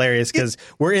pretty hilarious because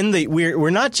we're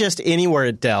not just anywhere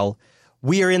at Dell.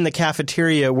 We are in the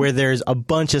cafeteria where there's a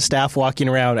bunch of staff walking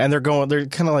around, and they're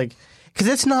kind of like, because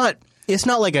it's not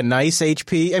like a nice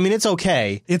HP. I mean, it's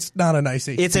okay. It's not a nice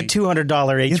HP. It's a $200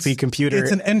 HP computer.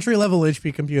 It's an entry-level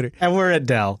HP computer. And we're at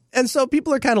Dell. And so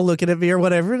people are kind of looking at me or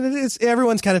whatever, and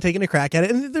everyone's kind of taking a crack at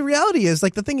it. And the reality is,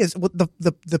 like, the thing is,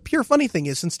 the pure funny thing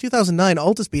is, since 2009,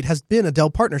 Altispeed has been a Dell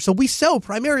partner. So we sell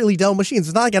primarily Dell machines.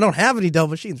 It's not like I don't have any Dell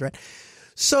machines, right?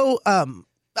 So,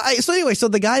 so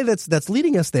the guy that's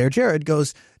leading us there, Jared,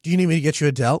 goes, "Do you need me to get you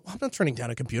a Dell?" "I'm not turning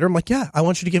down a computer." I'm like, "Yeah, I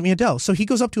want you to get me a Dell." So he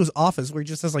goes up to his office where he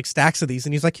just has like stacks of these,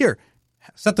 and he's like, "Here,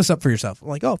 set this up for yourself." I'm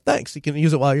like, "Oh, thanks. You can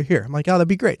use it while you're here." I'm like, "Oh, that'd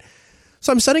be great."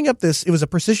 So I'm setting up this. It was a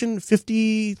Precision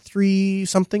 53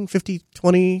 something,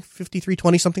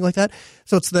 5320, something like that.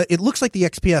 So it looks like the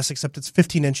XPS, except it's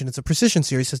 15-inch, and it's a Precision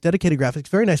series, has dedicated graphics,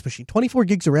 very nice machine, 24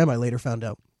 gigs of RAM, I later found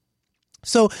out.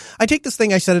 So I take this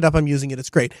thing, I set it up, I'm using it, it's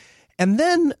great. And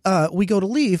then we go to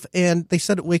leave, and they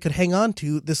said we could hang on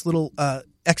to this little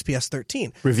XPS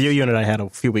 13. Review unit I had a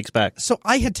few weeks back. So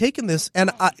I had taken this,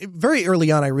 and very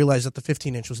early on I realized that the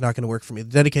 15-inch was not going to work for me. The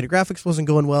dedicated graphics wasn't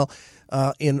going well.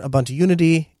 In Ubuntu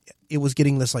Unity, it was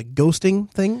getting this like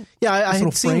ghosting thing. Yeah, I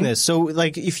had seen this. So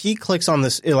like if he clicks on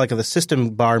this, like the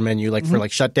system bar menu, like for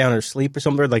like shutdown or sleep or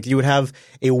something, like you would have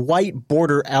a white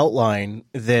border outline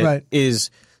that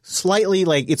is slightly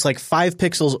like it's like 5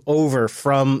 pixels over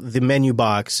from the menu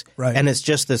box, and it's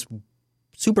just this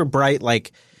super bright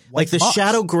like the box.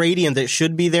 Shadow gradient that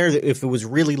should be there. If it was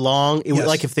really long, it would,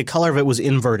 like if the color of it was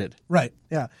inverted. Right.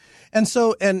 Yeah. And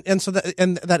so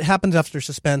that happened after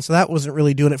Suspend, so that wasn't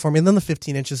really doing it for me. And then the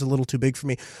 15-inch is a little too big for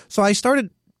me, so I started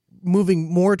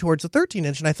moving more towards the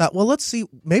 13-inch. And I thought, well, let's see,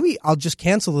 maybe I'll just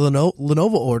cancel the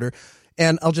Lenovo order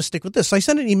and I'll just stick with this. So I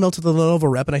sent an email to the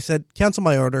Lenovo rep and I said, cancel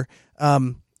my order.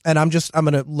 And I'm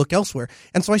going to look elsewhere.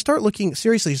 And so I start looking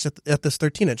seriously at this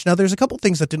 13-inch. Now, there's a couple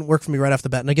things that didn't work for me right off the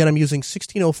bat. And again, I'm using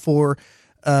 1604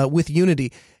 with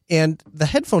Unity, and the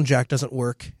headphone jack doesn't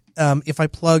work if I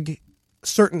plug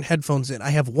certain headphones in. I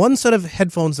have one set of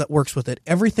headphones that works with it.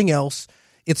 Everything else,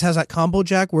 it has that combo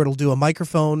jack where it'll do a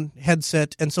microphone,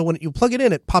 headset. And so when you plug it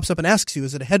in, it pops up and asks you,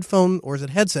 is it a headphone or is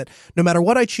it a headset? No matter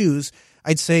what I choose,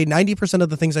 I'd say 90% of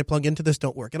the things I plug into this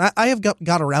don't work. And I have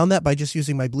got around that by just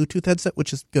using my Bluetooth headset,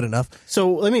 which is good enough.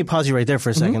 So let me pause you right there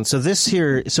for a second. So this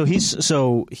here,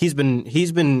 he's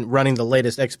been running the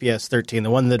latest XPS 13, the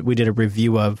one that we did a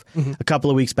review of a couple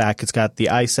of weeks back. It's got the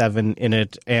i7 in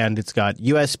it, and it's got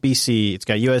USB-C, it's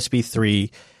got USB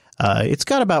 3. It's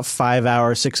got about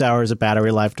 6 hours of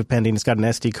battery life, depending. It's got an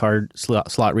SD card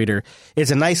slot reader.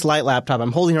 It's a nice light laptop.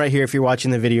 I'm holding it right here if you're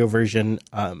watching the video version.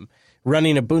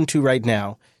 running Ubuntu right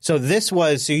now. So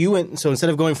you went, so instead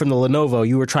of going from the Lenovo,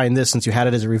 you were trying this since you had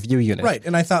it as a review unit. Right.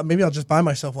 And I thought maybe I'll just buy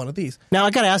myself one of these. Now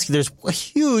I got to ask you, there's a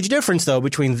huge difference though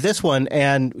between this one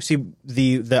and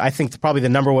the I think probably the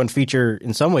number one feature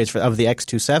in some ways of the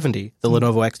X270, the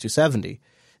Lenovo X270,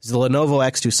 is the Lenovo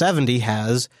X270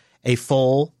 has a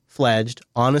full-fledged,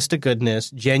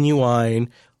 honest-to-goodness, genuine,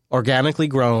 organically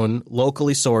grown,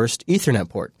 locally sourced Ethernet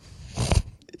port.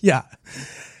 Yeah.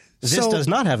 This does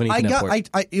not have an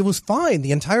Ethernet port. It was fine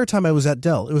the entire time I was at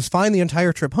Dell. It was fine the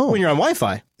entire trip home. When you're on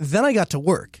Wi-Fi. Then I got to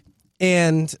work,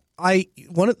 and I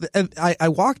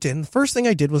walked in. The first thing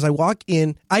I did was I walk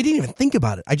in. I didn't even think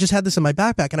about it. I just had this in my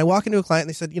backpack, and I walk into a client, and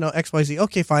they said, XYZ.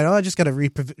 Okay, fine. I just got to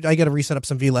reset up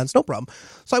some VLANs. No problem.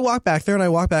 So I walk back there, and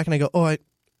I go, oh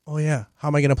yeah. How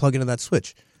am I going to plug into that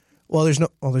switch? Well, there's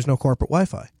no corporate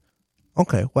Wi-Fi.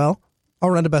 Okay, well, I'll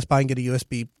run to Best Buy and get a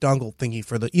USB dongle thingy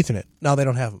for the Ethernet. No, they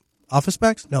don't have them. Office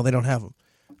specs? No, they don't have them.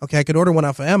 Okay, I could order one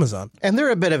off of Amazon. And they're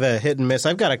a bit of a hit and miss.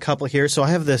 I've got a couple here. So I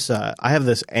have this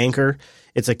Anchor.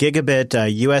 It's a gigabit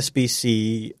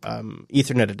USB-C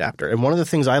Ethernet adapter. And one of the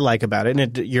things I like about it,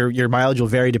 and your mileage will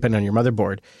vary depending on your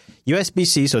motherboard,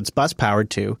 USB-C, so it's bus powered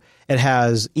too. It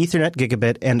has Ethernet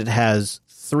gigabit, and it has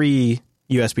 3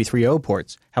 USB 3.0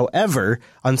 ports. However,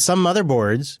 on some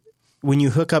motherboards, when you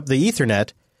hook up the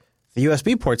Ethernet, the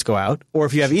USB ports go out, or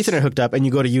if you have Ethernet hooked up and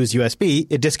you go to use USB,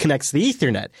 it disconnects the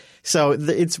Ethernet. So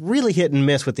it's really hit and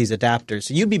miss with these adapters.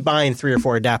 So you'd be buying 3 or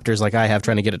 4 adapters like I have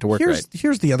trying to get it to work right.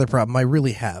 Here's the other problem I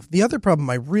really have. The other problem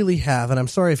I really have, and I'm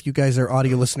sorry if you guys are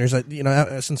audio listeners,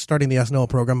 since starting the Ask Noah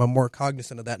program, I'm more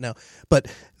cognizant of that now.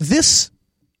 But this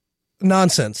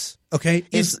nonsense, okay,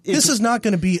 this is not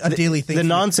going to be a daily thing. The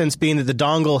nonsense being that the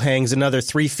dongle hangs another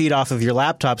 3 feet off of your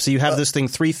laptop, so you have this thing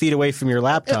 3 feet away from your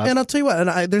laptop. And I'll tell you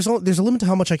what, there's a limit to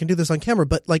how much I can do this on camera,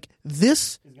 but like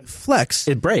this flex,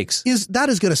 it breaks. Is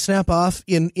going to snap off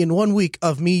in 1 week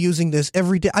of me using this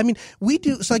every day. I mean, we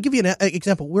do. So I give you an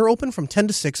example. We're open from 10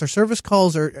 to 6. Our service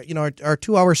calls are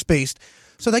 2 hours spaced.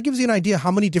 So that gives you an idea how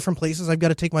many different places I've got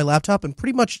to take my laptop, and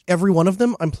pretty much every one of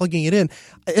them I'm plugging it in.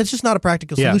 It's just not a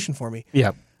practical solution for me.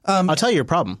 Yeah. I'll tell you your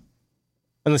problem.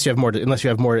 Unless you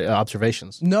have more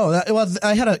observations. No,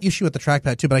 I had an issue with the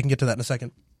trackpad too, but I can get to that in a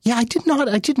second. Yeah, I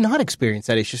did not experience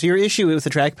that issue. So your issue with the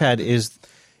trackpad is,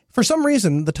 for some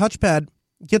reason, the touchpad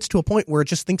gets to a point where it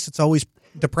just thinks it's always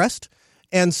depressed.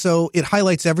 And so it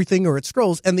highlights everything, or it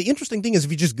scrolls. And the interesting thing is,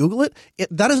 if you just Google it,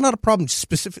 that is not a problem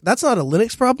specific. That's not a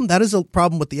Linux problem. That is a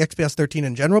problem with the XPS 13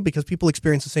 in general, because people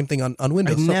experience the same thing on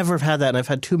Windows. I've never had that, and I've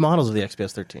had 2 models of the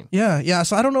XPS 13. Yeah.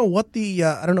 So I don't know what the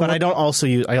I don't know. But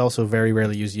I also very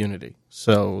rarely use Unity.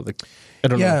 So I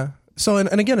don't know. Yeah. So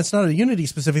and again, it's not a Unity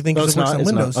specific thing because it works on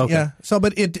Windows. Okay. Yeah. So,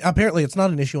 but apparently it's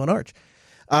not an issue on Arch.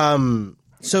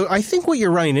 So I think what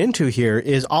you're running into here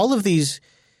is all of these.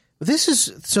 This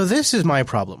is my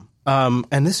problem.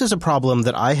 And this is a problem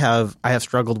that I have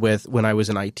struggled with when I was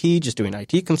in IT, just doing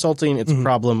IT consulting. It's a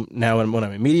problem now when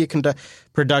I'm in media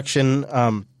production.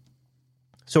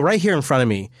 So right here in front of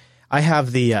me, I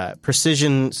have the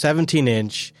Precision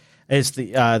 17-inch. It's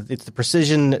the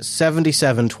Precision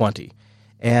 7720.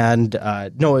 And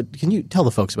Noah, can you tell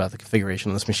the folks about the configuration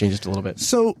of this machine just a little bit?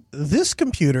 So this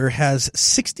computer has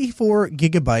 64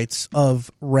 gigabytes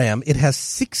of RAM. It has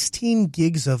 16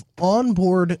 gigs of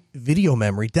onboard video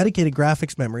memory, dedicated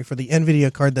graphics memory for the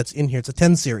NVIDIA card that's in here. It's a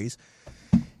 10 series.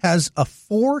 Has a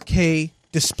 4K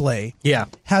display. Yeah.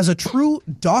 Has a true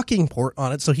docking port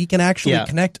on it, so he can actually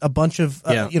connect a bunch of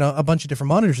a bunch of different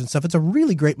monitors and stuff. It's a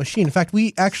really great machine. In fact,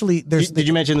 we actually Did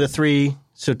you mention the 3?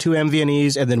 So 2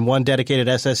 NVMe's and then 1 dedicated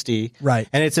SSD. Right.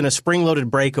 And it's in a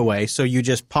spring-loaded breakaway, so you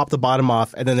just pop the bottom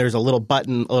off, and then there's a little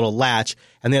button, a little latch,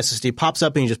 and the SSD pops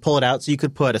up, and you just pull it out. So you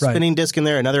could put a spinning disk in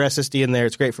there, another SSD in there.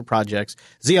 It's great for projects.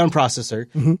 Xeon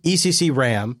processor, ECC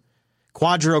RAM,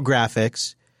 Quadro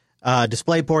graphics,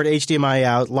 DisplayPort, HDMI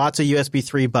out, lots of USB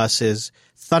 3 buses,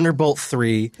 Thunderbolt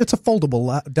 3. It's a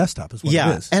foldable desktop is what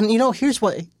it is. And here's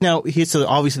what – now, so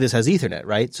obviously this has Ethernet,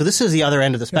 right? So this is the other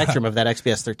end of the spectrum of that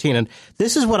XPS 13. And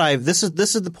this is what this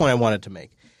is the point I wanted to make.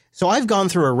 So I've gone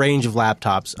through a range of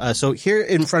laptops. So here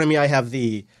in front of me I have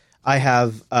the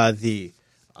Apollo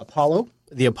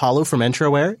from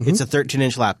Entroware. It's a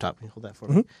 13-inch laptop. Can you hold that for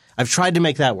me? I've tried to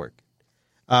make that work.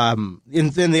 In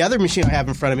the other machine I have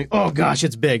in front of me, oh gosh,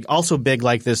 it's big. Also big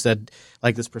like this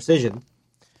Precision.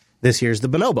 This here's the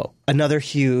Bonobo, another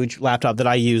huge laptop that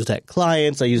I used at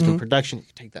clients. I used in production. You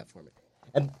can take that for me.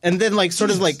 And then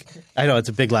I know it's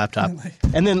a big laptop.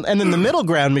 And then the middle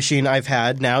ground machine I've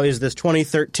had now is this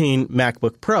 2013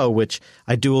 MacBook Pro, which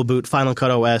I dual boot Final Cut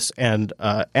OS and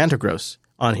Antigros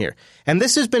on here. And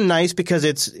this has been nice because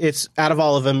it's out of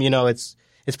all of them,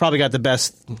 It's probably got the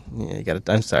best. Yeah, you got it.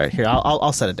 I'm sorry. Here,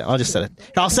 I'll set it down. I'll just set it.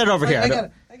 Here, I'll set it over here. I got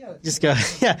it. Just go.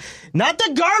 Yeah, not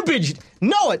the garbage.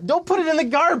 Noah, don't put it in the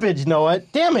garbage, Noah.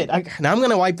 Damn it. Now I'm going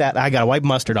to wipe that. I got to wipe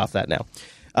mustard off that now.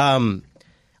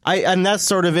 And that's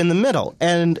sort of in the middle,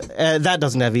 and that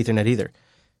doesn't have Ethernet either.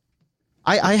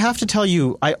 I have to tell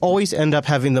you, I always end up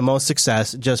having the most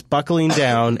success just buckling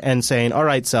down and saying, all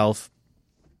right, self,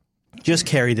 just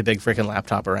carry the big freaking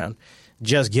laptop around.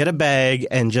 Just get a bag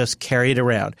and just carry it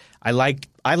around. I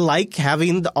like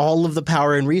having all of the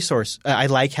power and resource. I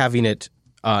like having it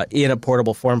in a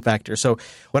portable form factor. So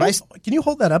when can you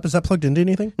hold that up? Is that plugged into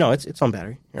anything? No, it's on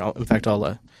battery. Here,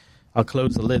 I'll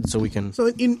close the lid so we can. So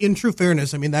in true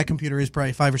fairness, I mean that computer is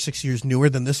probably 5 or 6 years newer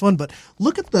than this one, but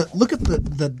look at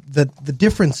the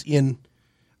difference in.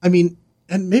 I mean,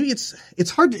 and maybe it's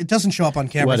hard. It doesn't show up on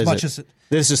camera as much as it.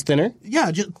 This is thinner.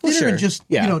 Yeah, just thinner sure. And just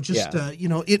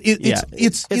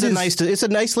it's a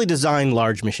nicely designed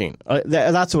large machine.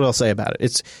 That's what I'll say about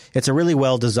it. It's a really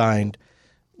well designed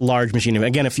large machine.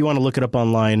 Again, if you want to look it up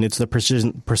online, it's the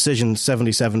Precision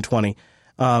 7720.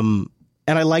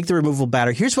 And I like the removable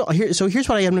battery. Here's what I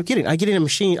end up getting. I get a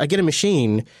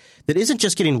machine that isn't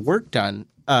just getting work done.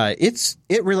 I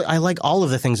like all of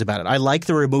the things about it. I like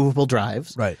the removable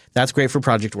drives. Right. That's great for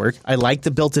project work. I like the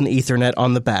built-in Ethernet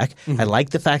on the back. Mm-hmm. I like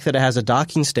the fact that it has a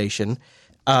docking station.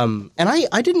 And I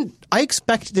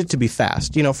expected it to be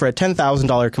fast. You know, for a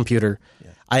 $10,000 computer,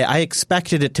 I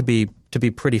expected it to be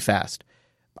pretty fast.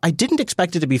 I didn't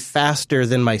expect it to be faster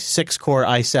than my 6-core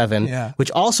i7, which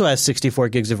also has 64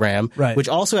 gigs of RAM, which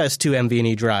also has 2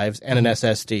 NVMe drives and an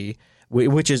SSD,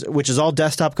 which is all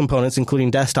desktop components,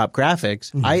 including desktop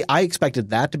graphics. Mm-hmm. I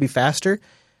expected that to be faster,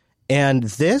 and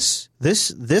this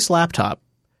laptop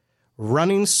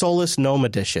running Solus GNOME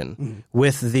Edition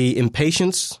with the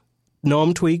Impatience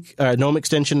GNOME GNOME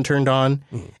extension turned on,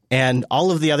 and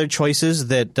all of the other choices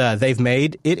that they've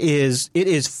made, it is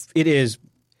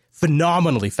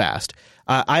phenomenally fast.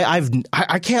 I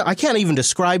can't even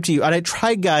describe to you. And I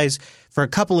tried, guys, for a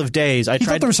couple of days. You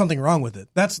thought there was something wrong with it.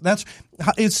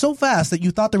 It's so fast that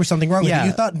you thought there was something wrong with it.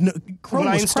 You thought Chrome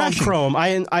was crashing. Chrome,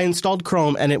 I installed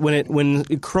Chrome, and when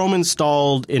Chrome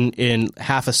installed in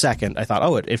half a second, I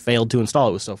thought, it failed to install.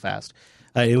 It was so fast.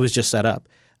 It was just set up.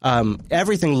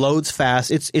 Everything loads fast.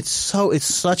 It's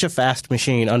such a fast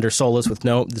machine under Solus with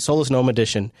the Solus GNOME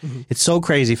Edition. Mm-hmm. It's so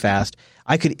crazy fast.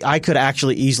 I could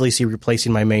actually easily see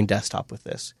replacing my main desktop with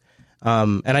this.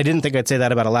 And I didn't think I'd say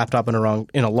that about a laptop in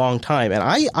a long time.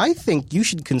 And I think you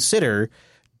should consider.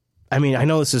 I mean, I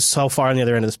know this is so far on the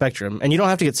other end of the spectrum, and you don't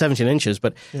have to get 17 inches,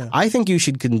 but I think you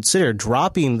should consider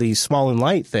dropping the small and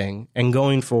light thing and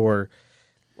going for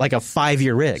like a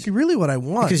 5-year rig. See, really what I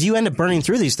want. Because you end up burning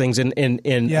through these things in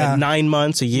 9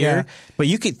 months, a year. Yeah. But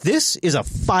this is a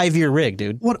 5-year rig,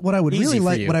 dude. What I would really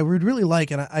like,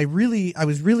 and I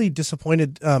was really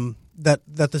disappointed that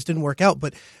this didn't work out,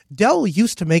 but Dell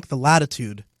used to make the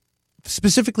Latitude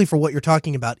specifically for what you're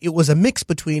talking about. It was a mix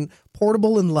between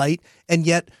portable and light, and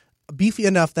yet beefy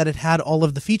enough that it had all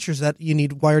of the features that you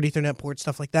need, wired Ethernet ports,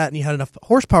 stuff like that, and you had enough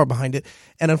horsepower behind it.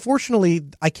 And unfortunately,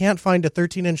 I can't find a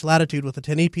 13-inch Latitude with a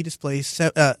 1080p display,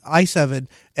 i7,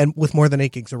 and with more than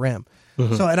 8 gigs of RAM.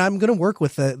 Mm-hmm. So, and I'm going to work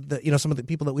with some of the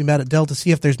people that we met at Dell to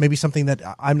see if there's maybe something that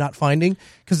I'm not finding,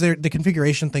 because the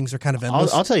configuration things are kind of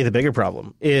endless. I'll tell you the bigger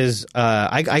problem is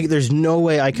there's no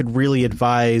way I could really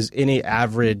advise any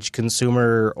average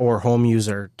consumer or home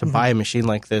user to buy a machine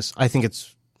like this. I think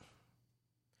it's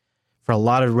in a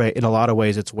lot of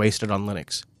ways, it's wasted on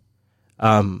Linux.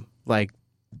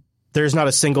 There's not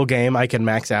a single game I can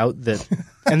max out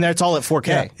and that's all at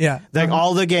 4K.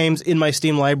 All the games in my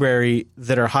Steam library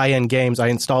that are high-end games, I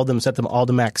installed them, set them all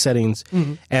to max settings,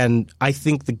 and I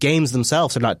think the games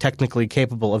themselves are not technically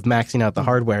capable of maxing out the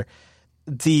hardware.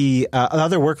 The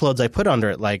other workloads I put under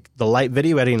it, like the light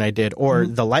video editing I did, or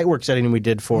the Lightworks editing we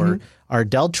did for our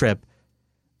Dell trip,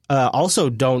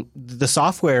 the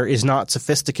software is not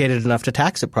sophisticated enough to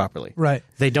tax it properly. Right.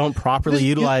 They don't properly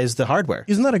utilize the hardware.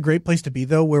 Isn't that a great place to be,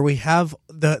 though, where we have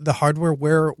the hardware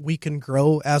where we can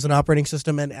grow as an operating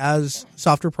system and as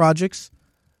software projects?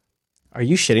 Are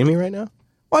you shitting me right now?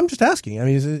 Well, I'm just asking. I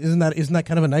mean, isn't that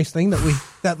kind of a nice thing that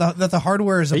that the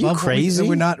hardware is above? Are you crazy?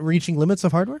 We're not reaching limits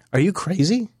of hardware? Are you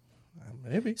crazy?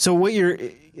 Maybe. So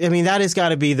that has got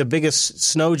to be the biggest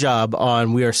snow job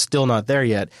on we are still not there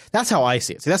yet. That's how I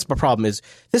see it. See, that's my problem this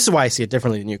is why I see it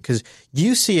differently than you, because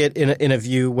you see it in a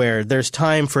view where there's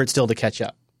time for it still to catch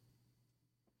up.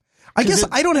 I guess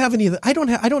I don't have any of the,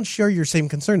 I don't share your same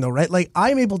concern though, right? Like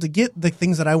I'm able to get the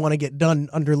things that I want to get done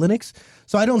under Linux.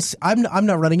 So I'm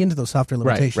not running into those software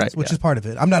limitations, which is part of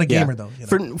it. I'm not a gamer though. You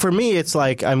know? For me, it's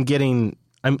like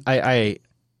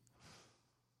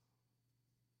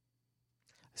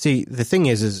See, the thing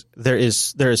is there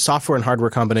is software and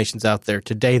hardware combinations out there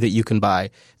today that you can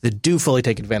buy that do fully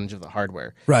take advantage of the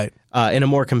hardware, right? In a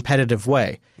more competitive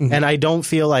way. Mm-hmm. And I don't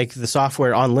feel like the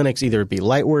software on Linux, either it be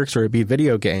Lightworks or it be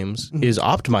video games, is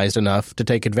optimized enough to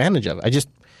take advantage of it.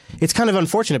 It's kind of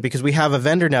unfortunate because we have a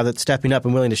vendor now that's stepping up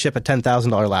and willing to ship a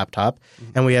 $10,000 laptop,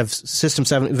 and we have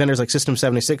vendors like System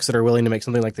 76 that are willing to make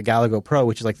something like the Galago Pro,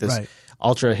 which is like this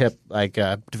ultra hip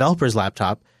developer's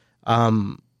laptop.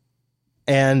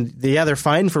 And they're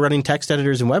fine for running text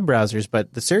editors and web browsers, but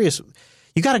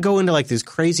you got to go into like these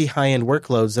crazy high-end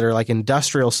workloads that are like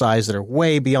industrial size that are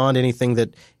way beyond anything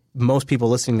that most people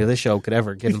listening to this show could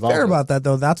ever get involved in. Fair with. about that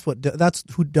though. That's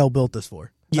who Dell built this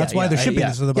for. That's why they're shipping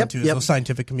this to the those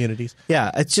scientific communities.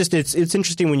 Yeah, it's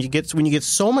interesting when you get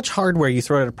so much hardware, you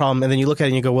throw it at a problem, and then you look at it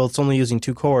and you go, well, it's only using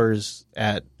 2 cores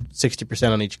at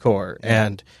 60% on each core,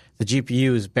 and the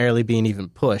GPU is barely being even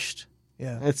pushed.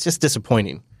 Yeah, it's just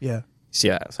disappointing. Yeah.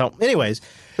 Yeah. So, anyways,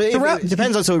 it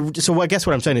depends on. So I guess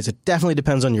what I'm saying is it definitely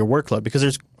depends on your workload, because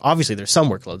there's some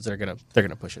workloads that they're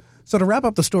gonna push it. So to wrap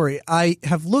up the story, I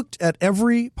have looked at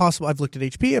every possible. I've looked at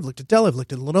HP, I've looked at Dell, I've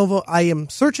looked at Lenovo. I am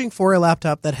searching for a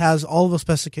laptop that has all of the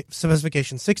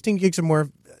specifications: 16 gigs or more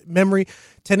memory,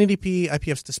 1080p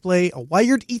IPS display, a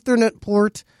wired Ethernet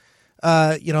port,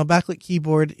 backlit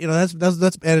keyboard. That's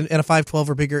and a 512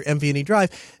 or bigger NVMe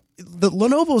drive. The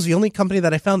Lenovo is the only company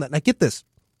that I found that. And I get this.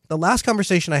 The last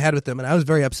conversation I had with them, and I was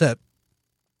very upset,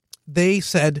 they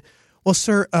said, well,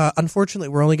 sir, unfortunately,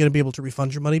 we're only going to be able to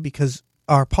refund your money because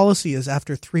our policy is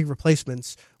after 3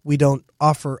 replacements, we don't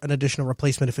offer an additional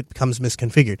replacement if it becomes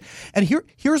misconfigured. And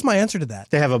here's my answer to that.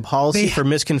 They have a policy for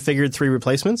misconfigured 3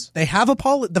 replacements? They have a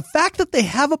policy. The fact that they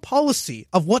have a policy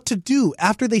of what to do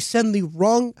after they send the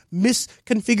wrong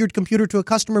misconfigured computer to a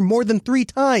customer more than 3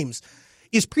 times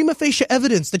is prima facie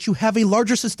evidence that you have a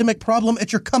larger systemic problem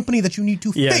at your company that you need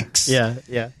to fix. Yeah.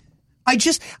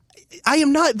 This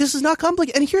is not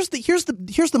complicated. And here's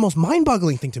the most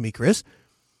mind-boggling thing to me, Chris.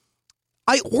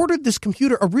 I ordered this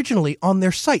computer originally on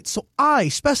their site, so I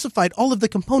specified all of the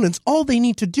components. All they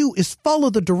need to do is follow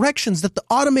the directions that the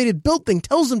automated build thing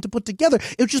tells them to put together,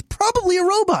 which is probably a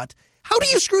robot. How do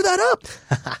you screw that up?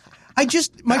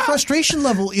 My frustration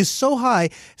level is so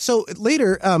high. So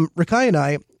later, Rikai and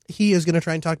I, he is going to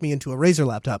try and talk me into a Razer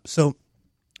laptop. So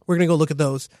we're going to go look at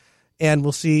those, and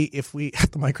we'll see if we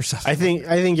at the Microsoft. I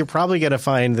think you're probably going to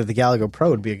find that the Galago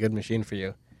Pro would be a good machine for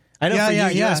you. I know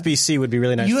USB-C would be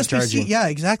really nice for charging. Yeah,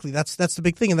 exactly. That's the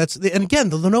big thing. And again,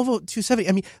 the Lenovo 270,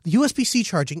 I mean, the USB-C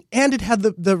charging, and it had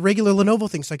the regular Lenovo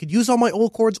thing. So I could use all my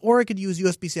old cords, or I could use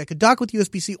USB-C. I could dock with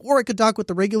USB-C, or I could dock with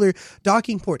the regular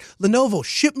docking port. Lenovo,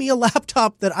 ship me a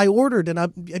laptop that I ordered, and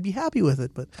I'd be happy with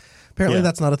it. But apparently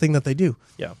that's not a thing that they do.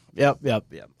 Yeah. Yep.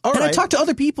 All right. I talked to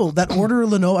other people that order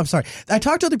Lenovo. I'm sorry. I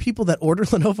talked to other people that order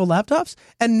Lenovo laptops,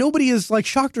 and nobody is like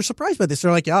shocked or surprised by this.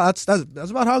 They're like, yeah, that's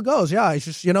about how it goes. Yeah, it's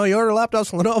just, you order laptops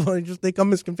from Lenovo, and they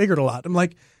come misconfigured a lot. I'm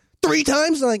like, 3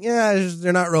 times? They're like, yeah,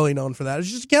 they're not really known for that.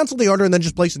 It's just cancel the order and then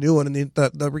just place a new one, and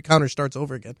the recounter starts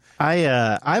over again.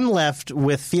 I'm left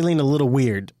with feeling a little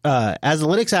weird. As the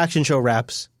Linux Action Show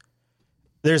wraps,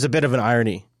 there's a bit of an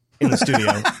irony in the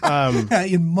studio.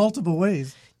 In multiple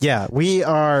ways. Yeah, we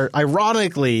are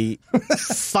ironically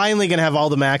finally going to have all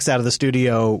the Macs out of the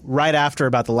studio right after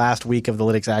about the last week of the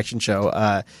Linux Action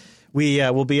Show.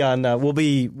 We'll be on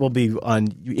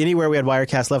anywhere we had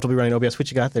Wirecast left. We'll be running OBS.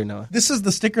 What you got there, Noah? This is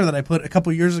the sticker that I put a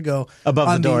couple years ago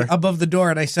above the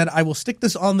door, and I said I will stick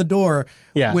this on the door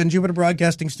when Jupiter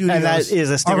Broadcasting Studios and that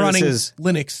is a sticker are running that says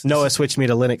Linux. Noah switched me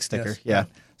to Linux sticker. Yes. Yeah.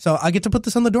 So I get to put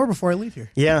this on the door before I leave here.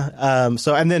 Yeah.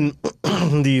 And then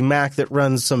the Mac that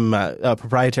runs some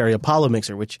proprietary Apollo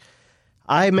mixer, which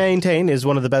I maintain is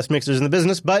one of the best mixers in the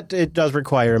business, but it does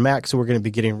require a Mac, so we're going to be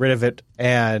getting rid of it,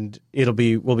 and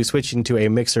we'll be switching to a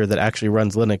mixer that actually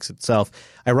runs Linux itself.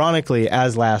 Ironically,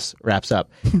 as LAS wraps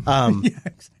up. Yeah,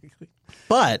 exactly.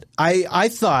 But I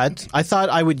thought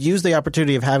I would use the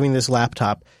opportunity of having this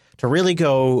laptop to really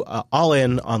go all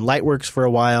in on Lightworks for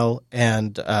a while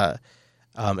and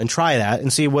try that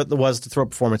and see what there was to throw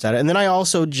performance at it. And then I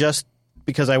also, just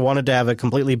because I wanted to have a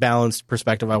completely balanced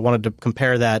perspective, I wanted to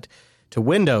compare that to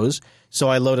Windows. So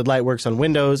I loaded Lightworks on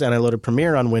Windows and I loaded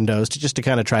Premiere on Windows to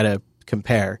kind of try to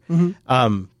compare.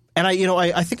 Mm-hmm. And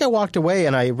I think I walked away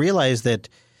and I realized that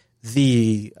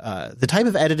the type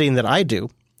of editing that I do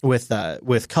with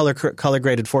color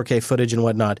graded 4K footage and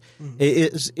whatnot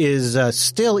is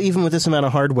still, even with this amount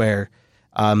of hardware,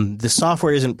 the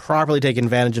software isn't properly taking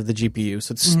advantage of the GPU,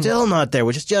 so it's still not there,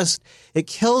 which is just, it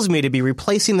kills me to be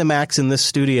replacing the Macs in this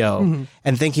studio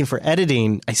and thinking for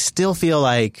editing, I still feel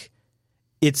like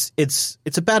it's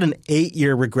about an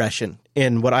 8-year regression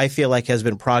in what I feel like has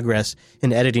been progress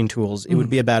in editing tools, it would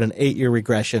be about an 8-year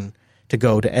regression to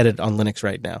go to edit on Linux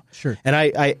right now. Sure. And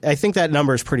I think that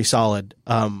number is pretty solid.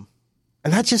 And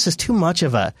that just is too much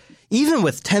of a, even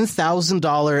with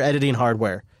 $10,000 editing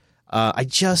hardware, I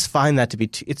just find that to be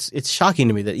it's shocking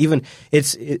to me that even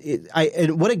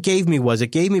and what it gave me was it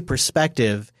gave me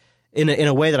perspective in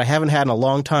a way that I haven't had in a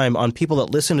long time on people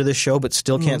that listen to this show but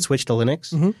still can't switch to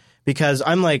Linux. Because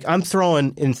I'm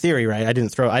throwing, in theory, right? I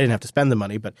didn't have to spend the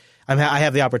money, but I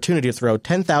have the opportunity to throw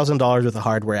 $10,000 worth of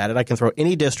hardware at it. I can throw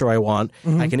any distro I want.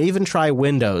 I can even try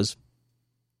Windows,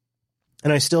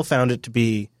 and I still found it to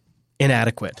be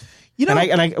inadequate.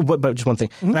 But just one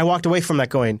thing, and I walked away from that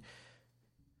going,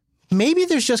 maybe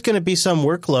there's just going to be some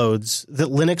workloads that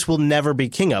Linux will never be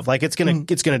king of. Like it's going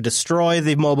to destroy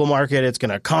the mobile market. It's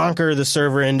going to conquer the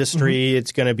server industry.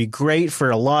 It's going to be great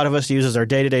for a lot of us to use as our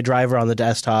day-to-day driver on the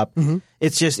desktop.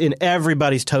 It's just in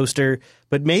everybody's toaster.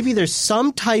 But maybe there's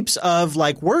some types of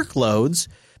like workloads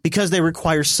because they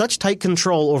require such tight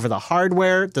control over the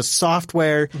hardware, the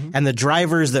software, and the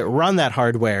drivers that run that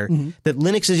hardware that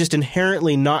Linux is just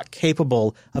inherently not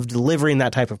capable of delivering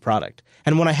that type of product.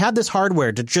 And when I had this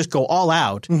hardware to just go all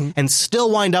out and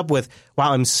still wind up with,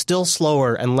 wow, I'm still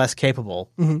slower and less capable.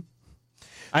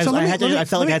 I felt like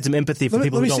I had some empathy for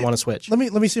people who don't want to switch. Let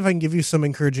me see if I can give you some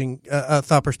encouraging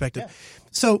thought perspective. Yeah.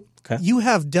 So you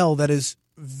have Dell that is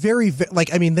very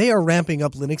they are ramping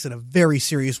up Linux in a very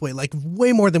serious way, like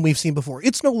way more than we've seen before.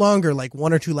 It's no longer like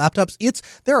 1 or 2 laptops.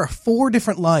 There are 4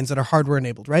 different lines that are hardware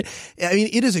enabled, right? I mean,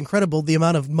 it is incredible the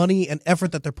amount of money and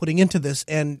effort that they're putting into this,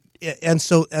 and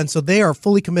so they are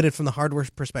fully committed from the hardware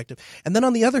perspective. And then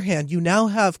on the other hand, you now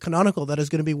have Canonical that is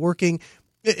going to be working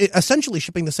essentially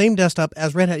shipping the same desktop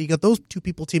as Red Hat. You got those 2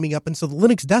 people teaming up, and so the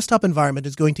Linux desktop environment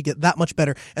is going to get that much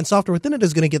better, and software within it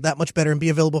is going to get that much better and be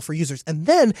available for users. And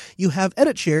then you have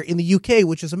EditShare in the UK,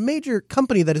 which is a major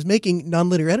company that is making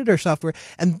nonlinear editor software,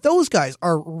 and those guys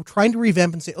are trying to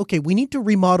revamp and say, okay, we need to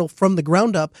remodel from the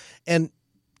ground up and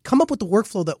come up with the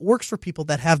workflow that works for people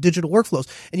that have digital workflows.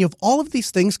 And you have all of these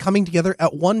things coming together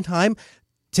at one time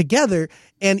together,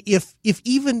 and if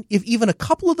even a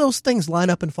couple of those things line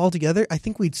up and fall together, I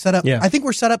think we're set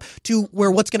up to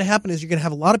where what's going to happen is you're going to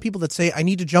have a lot of people that say, I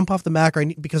need to jump off the Mac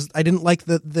because I didn't like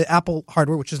the Apple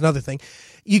hardware, which is another thing.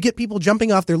 You get people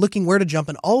jumping off, they're looking where to jump,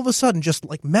 and all of a sudden, just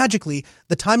like magically,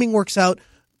 the timing works out.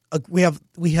 We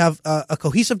have a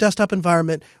cohesive desktop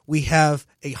environment. We have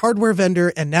a hardware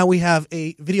vendor, and now we have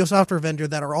a video software vendor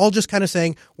that are all just kind of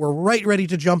saying we're ready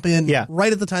to jump in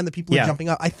right at the time that people are jumping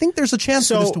up. I think there's a chance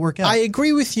for this to work out. I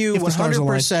agree with you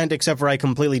 100%, except for I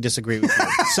completely disagree with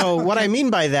you. So what I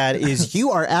mean by that is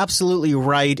you are absolutely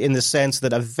right in the sense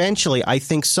that eventually I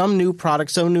think some new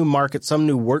product, some new market, some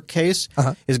new work case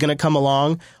is going to come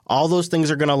along. All those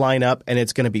things are going to line up, and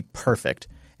it's going to be perfect.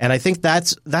 And I think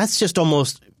that's just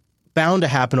almost bound to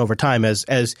happen over time as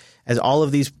all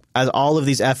of these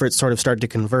efforts sort of start to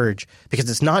converge, because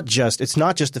it's not just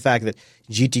the fact that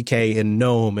GTK and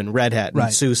GNOME and Red Hat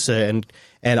and SUSE and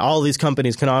all of these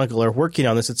companies, Canonical, are working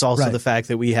on this. It's also the fact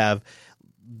that we have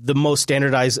the most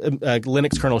standardized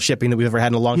Linux kernel shipping that we've ever had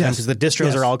in a long time, because the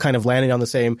distros are all kind of landing on the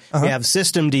same. We have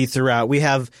systemd throughout. We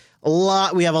have a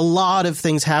lot of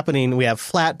things happening. We have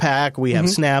Flatpak, we have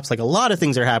snaps, like a lot of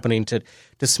things are happening to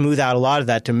smooth out a lot of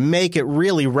that, to make it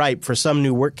really ripe for some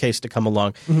new work case to come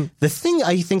along. The thing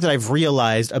I think that I've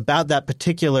realized about that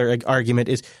particular argument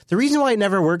is the reason why it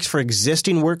never works for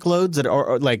existing workloads that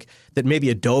are like that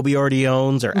maybe Adobe already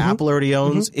owns or Apple already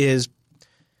owns is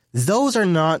those are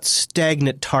not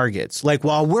stagnant targets. Like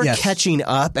while we're catching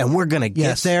up and we're going to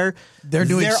get there, they're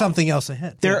doing something else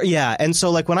ahead. And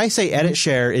so like when I say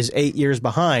EditShare is 8 years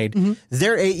behind,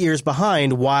 they're 8 years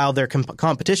behind while their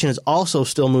competition is also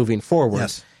still moving forward.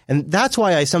 Yes. And that's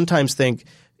why I sometimes think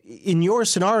in your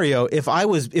scenario, if I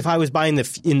was buying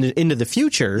into the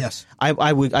future,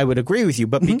 I would agree with you.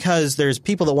 But because there's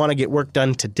people that want to get work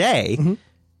done today.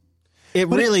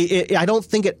 I don't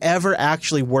think it ever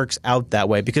actually works out that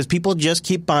way, because people just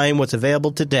keep buying what's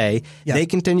available today. They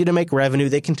continue to make revenue.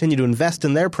 They continue to invest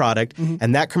in their product,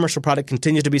 and that commercial product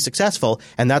continues to be successful.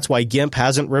 And that's why GIMP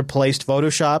hasn't replaced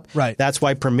Photoshop. Right. That's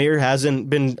why Premiere hasn't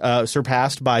been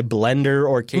surpassed by Blender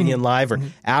or Kdenlive, or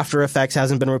After Effects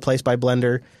hasn't been replaced by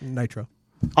Blender. Nitro.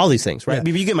 All these things, right? Yeah.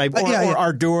 Maybe you get my or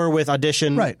Ardour with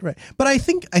Audition, right? But I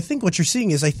think what you're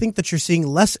seeing is that you're seeing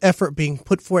less effort being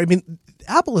put forward. I mean,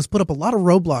 Apple has put up a lot of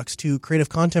roadblocks to creative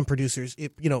content producers.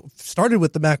 It started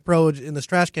with the Mac Pro in this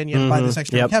trash can. You had to buy this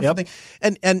extra capture thing,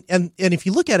 and if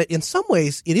you look at it, in some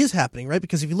ways, it is happening, right?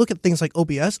 Because if you look at things like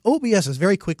OBS is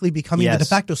very quickly becoming the de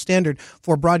facto standard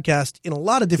for broadcast in a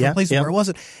lot of different places where it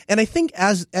wasn't. And I think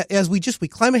as we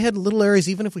climb ahead in little areas,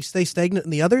 even if we stay stagnant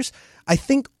in the others, I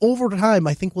think over time,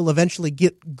 we'll eventually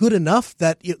get good enough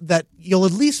that you'll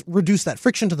at least reduce that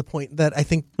friction to the point that I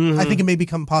think it may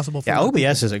become possible. For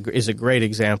OBS is a great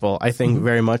example. I think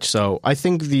very much so. I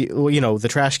think the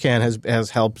trash can has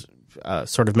helped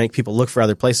sort of make people look for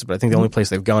other places, but I think the only place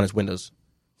they've gone is Windows.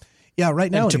 Yeah,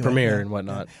 right now and to anyway, Premiere and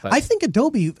whatnot. But. I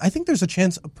think there's a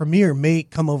chance Premiere may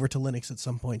come over to Linux at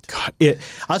some point. God,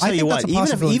 I'll tell you what.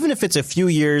 Even if it's a few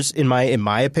years, in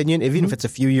my opinion, even if it's a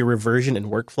few year reversion in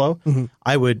workflow,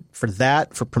 I would for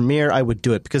Premiere I would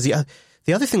do it, because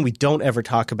the other thing we don't ever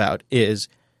talk about is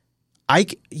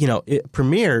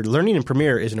Premiere, learning in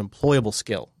Premiere is an employable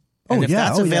skill. And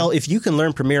if you can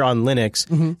learn Premiere on Linux,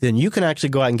 then you can actually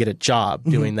go out and get a job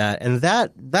doing that, and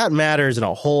that matters in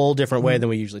a whole different way than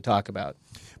we usually talk about.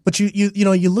 But you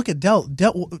look at Dell.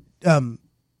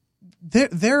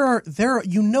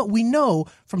 We know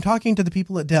from talking to the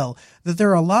people at Dell that there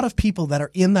are a lot of people that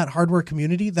are in that hardware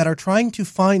community that are trying to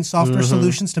find software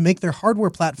solutions to make their hardware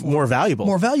platform more valuable,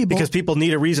 because people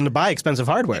need a reason to buy expensive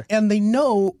hardware, and they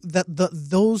know that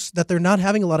that they're not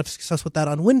having a lot of success with that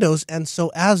on Windows. And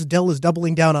so as Dell is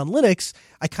doubling down on Linux,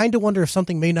 I kind of wonder if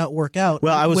something may not work out.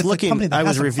 Well, I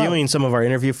was reviewing some of our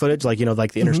interview footage, like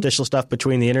the interstitial stuff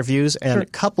between the interviews, and a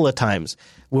couple of times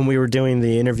when we were doing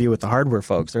the interview with the hardware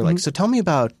folks, they're like, "So tell me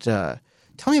about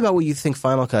what you think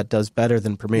Final Cut does better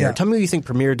than Premiere. Yeah. Tell me what you think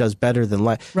Premiere does better than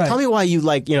Light. Right. Tell me why you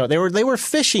like." They were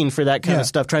fishing for that kind of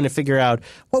stuff, trying to figure out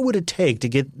what would it take to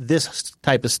get this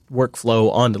type of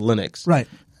workflow onto Linux. Right.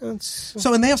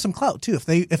 So, and they have some clout too.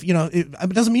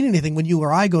 It doesn't mean anything when you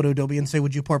or I go to Adobe and say,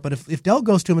 "Would you port?" But if Dell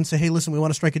goes to them and say, "Hey, listen, we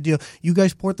want to strike a deal. You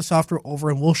guys port the software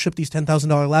over, and we'll ship these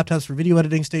 $10,000 laptops for video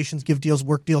editing stations,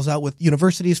 work deals out with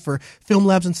universities for film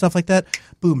labs and stuff like that."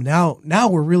 Boom! Now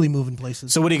we're really moving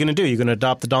places. So what are you going to do? You're going to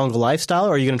adopt the dongle lifestyle,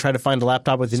 or are you going to try to find a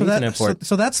laptop with an Ethernet port?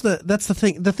 So that's the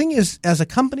thing. The thing is, as a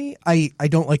company, I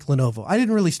don't like Lenovo. I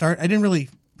didn't really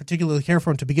particularly care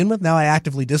for them to begin with. Now I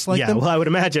actively dislike them. Yeah, well, I would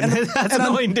imagine. That's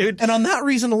annoying, dude. And on that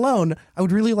reason alone, I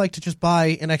would really like to just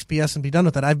buy an XPS and be done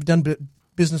with it. I've done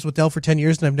business with Dell for 10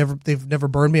 years, and they've never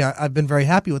burned me. I've been very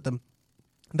happy with them.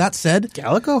 That said,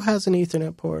 Calico has an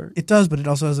Ethernet port. It does, but it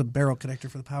also has a barrel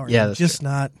connector for the power. Yeah, that's just true.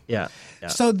 not. Yeah.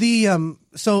 So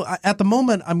at the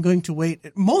moment, I'm going to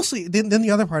wait. Mostly, then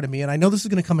the other part of me, and I know this is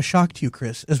going to come a shock to you,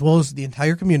 Chris, as well as the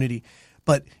entire community.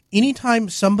 But anytime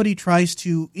somebody tries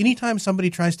to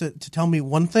tell me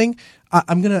one thing,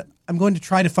 I'm going to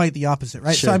try to fight the opposite,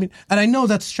 right? Sure. So and I know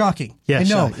that's shocking. Yeah, I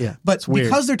know. Yeah. But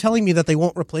because they're telling me that they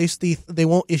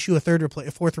won't issue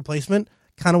a fourth replacement,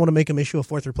 kind of want to make them issue a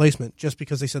fourth replacement just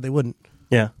because they said they wouldn't.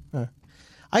 Yeah.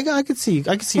 I could see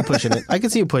you pushing it. I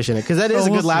could see you pushing it, because that is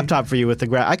a good laptop for you with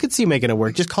the I could see making it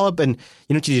work. Just call up, and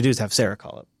what you do is have Sarah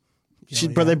call up.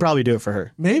 They'd probably do it for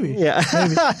her. Maybe. Yeah.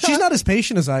 Maybe. She's not as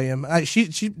patient as I am.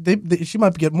 She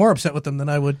might get more upset with them than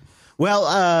I would.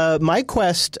 Well, my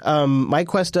quest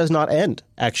does not end,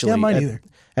 actually. Yeah, mine either.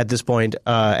 At this point,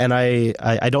 and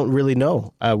I don't really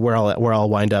know where I'll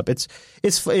wind up.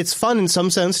 It's fun in some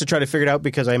sense to try to figure it out,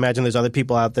 because I imagine there's other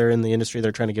people out there in the industry that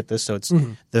are trying to get this. So it's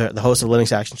the hosts of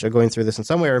Linux Action Show going through this in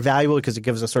some way are valuable, because it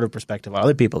gives us sort of perspective on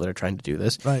other people that are trying to do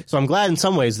this. Right. So I'm glad in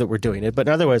some ways that we're doing it, but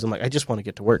in other ways I'm like, I just want to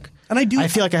get to work. And I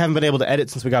feel like I haven't been able to edit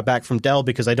since we got back from Dell,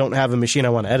 because I don't have a machine I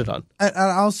want to edit on.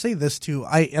 I'll say this too.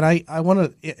 I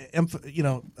want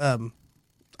to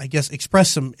I guess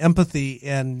express some empathy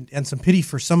and some pity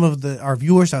for some of our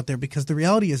viewers out there, because the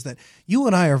reality is that you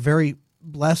and I are very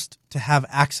blessed to have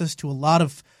access to a lot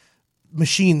of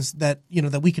machines that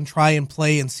that we can try and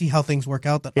play and see how things work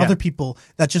out, that other people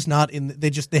that just not in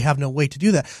they have no way to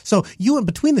do that. So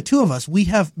between the two of us, we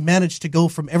have managed to go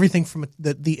from everything from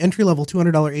the entry level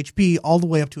 $200 HP all the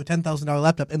way up to a $10,000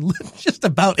 laptop, and just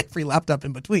about every laptop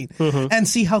in between, and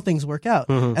see how things work out,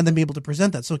 and then be able to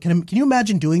present that. So can you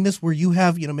imagine doing this where you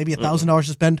have maybe $1,000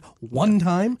 to spend one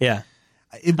time? Yeah.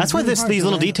 That's why these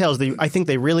little details, I think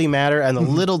they really matter, and the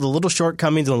little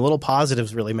shortcomings and the little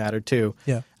positives really matter too.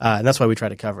 Yeah, and that's why we try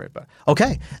to cover it. But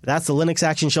okay, that's the Linux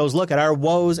Action Show's look at our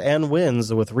woes and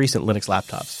wins with recent Linux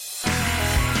laptops.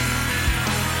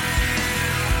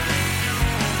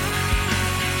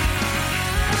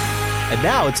 And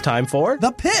now it's time for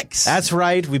The picks. That's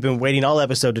right. We've been waiting all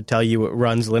episode to tell you what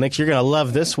runs Linux. You're going to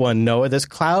love this one, Noah. This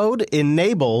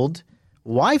cloud-enabled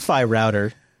Wi-Fi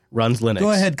router runs Linux.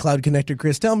 Go ahead, Cloud Connected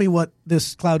Chris. Tell me what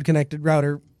this cloud-connected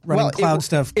router running cloud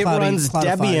stuff. It runs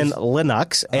Debian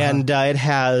Linux, and it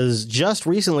has just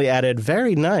recently added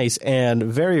very nice and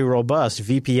very robust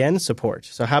VPN support.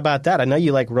 So how about that? I know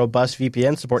you like robust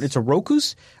VPN support. It's a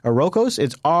Rokos.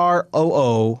 It's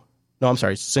R-O-O. No, I'm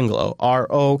sorry, single O.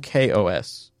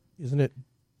 R-O-K-O-S. Isn't it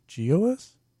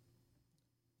GOS?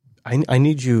 I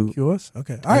need you. QoS?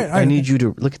 Okay. All right. I need you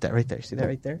to look at that right there. See that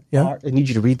right there? Yeah. I need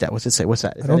you to read that. What's it say? What's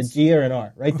that? Is that a G or an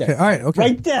R? Right there. Okay. All right. Okay.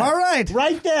 Right there. All right.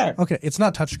 Right there. Okay. It's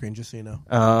not touchscreen, just so you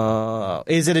know.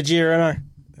 Is it a G or an R?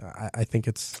 I think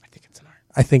it's an R.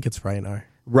 I think it's probably an R.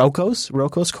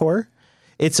 Rokos Core.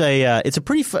 It's a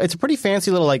pretty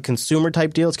fancy little like consumer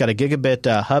type deal. It's got a gigabit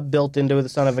hub built into it. The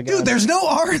son of a gun. Dude, there's no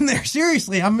R in there.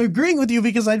 Seriously, I'm agreeing with you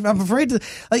because I'm afraid to.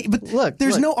 But look,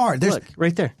 there's no R. There's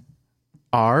right there.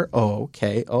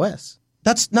 R-O-K-O-S.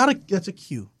 That's a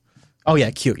Q. Oh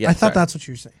yeah, Q. Yeah, I thought that's what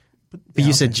you were saying. But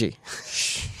you said G.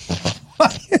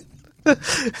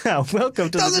 Welcome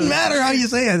to doesn't matter how you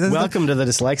say it. Welcome to the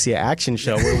Dyslexia Action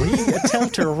Show, where we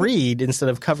attempt to read instead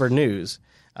of cover news.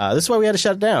 This is why we had to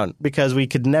shut it down, because we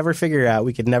could never figure it out.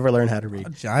 We could never learn how to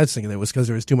read. I was thinking it was because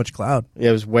there was too much cloud. Yeah,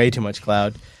 it was way too much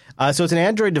cloud. So it's an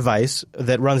Android device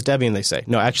that runs Debian, they say.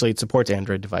 No, actually, it supports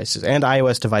Android devices and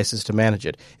iOS devices to manage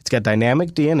it. It's got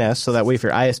dynamic DNS, so that way if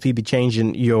your ISP be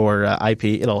changing your IP,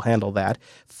 it'll handle that.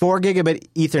 4 gigabit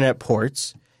Ethernet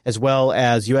ports, as well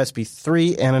as USB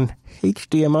 3 and an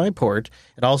HDMI port.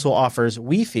 It also offers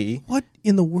Wi-Fi. What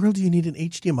in the world do you need an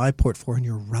HDMI port for in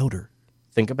your router?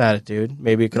 Think about it, dude.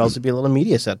 Maybe it could also be a little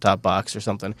media set-top box or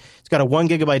something. It's got a 1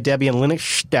 gigabyte Debian Linux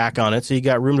stack on it, so you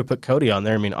got room to put Kodi on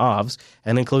there. I mean, OVs.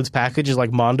 And includes packages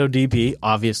like MondoDB,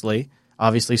 obviously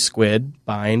Squid,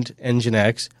 Bind,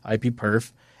 Nginx,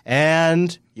 IPperf,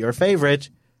 and your favorite,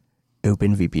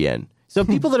 OpenVPN. So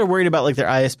people that are worried about like their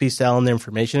ISP selling their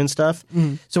information and stuff.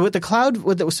 Mm-hmm. So with the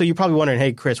cloud, so you're probably wondering,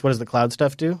 hey, Chris, what does the cloud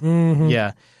stuff do? Mm-hmm.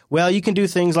 Yeah. Well, you can do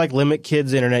things like limit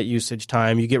kids' internet usage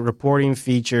time. You get reporting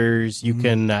features. You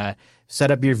can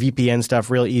set up your VPN stuff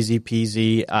real easy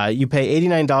peasy. You pay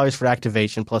 $89 for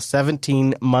activation plus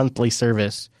 17 monthly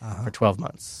service for 12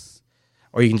 months.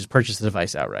 Or you can just purchase the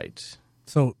device outright.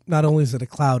 So not only is it a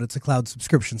cloud, it's a cloud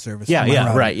subscription service.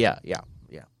 Yeah, right. Yeah.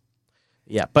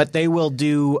 But they will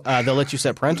do, they'll let you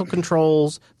set parental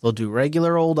controls. They'll do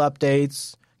regular old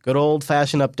updates, good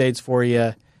old-fashioned updates for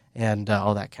you. And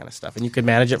all that kind of stuff. And you can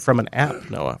manage it from an app,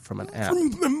 Noah, from an app.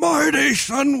 In my day,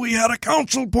 son, we had a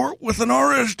console port with an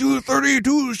RS-232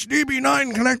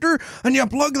 DB9 connector, and you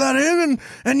plug that in,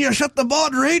 and you set the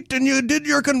baud rate, and you did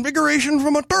your configuration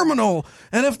from a terminal.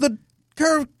 And if the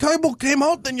cable came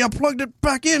out, then you plugged it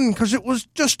back in, because it was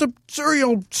just a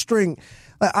serial string.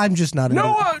 I'm just not...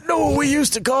 No, we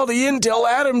used to call the Intel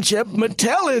Atom chip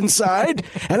Mattel inside,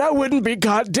 and I wouldn't be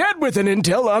caught dead with an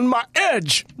Intel on my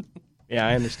edge. Yeah,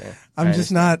 I understand. I'm not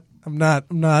just not you're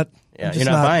not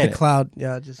buying the cloud.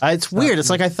 Yeah, it's weird. It's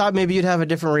like I thought maybe you'd have a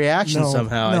different reaction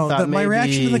somehow. No, I thought my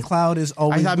reaction to the cloud is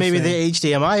always. I thought maybe the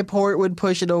HDMI port would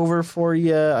push it over for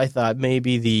you. I thought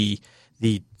maybe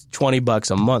the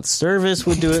 $20 a month service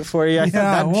would do it for you. I thought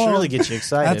that would surely get you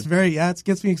excited. It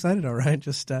gets me excited. All right,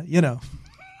 just In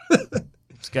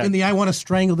the I want to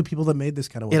strangle the people that made this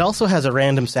kind of. It also has a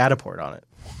random SATA port on it.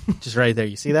 Just right there.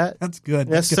 You see that? That's good.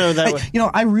 That's good. So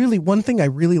that one thing I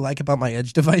really like about my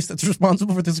Edge device that's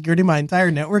responsible for the security of my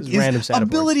entire network is random SATA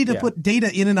ability ports. to put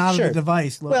data in and out of the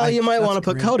device. Well, you might want to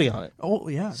put Kodi on it. Oh,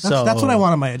 yeah. That's what I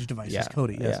want on my Edge device is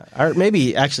Kodi. Yes. Yeah. Or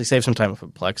maybe actually save some time and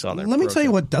put Plex on there. Let me tell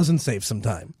you what doesn't save some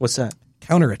time. What's that?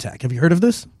 Counterattack. Have you heard of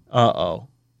this? Uh-oh.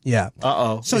 Yeah.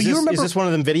 Uh-oh. So is this one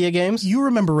of them video games? You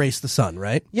remember Race the Sun,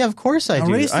 right? Yeah, of course I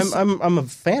do. I'm a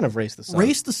fan of Race the Sun.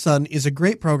 Race the Sun is a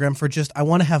great program for just, I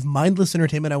want to have mindless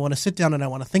entertainment. I want to sit down and I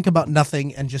want to think about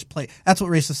nothing and just play. That's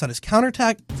what Race the Sun is.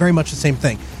 Counterattack, very much the same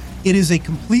thing. It is a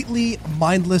completely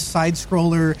mindless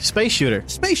side-scroller. Space shooter.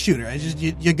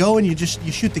 You go and you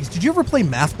shoot things. Did you ever play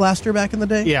Math Blaster back in the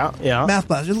day? Yeah. Math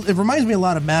Blaster. It reminds me a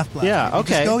lot of Math Blaster. Yeah,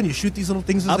 okay. You just go and you shoot these little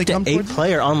things as they come towards you. Up to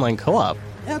 8-player online co-op.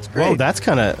 Yeah, that's great. Whoa, that's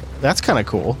kind of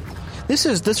cool.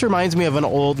 This reminds me of an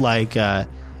old like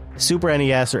Super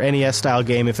NES or NES style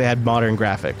game if they had modern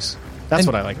graphics. That's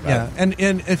what I like about it.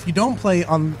 And if you don't play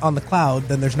on the cloud,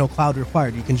 then there's no cloud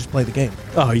required. You can just play the game.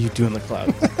 Oh, you're doing the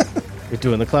cloud. You're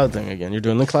doing the cloud thing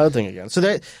again.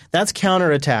 So that's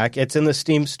Counterattack. It's in the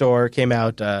Steam store. Came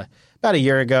out about a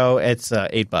year ago. It's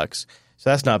 $8. So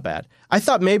that's not bad. I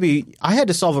thought maybe I had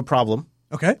to solve a problem.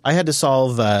 Okay. I had to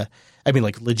solve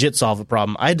legit solve a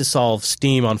problem. I had to solve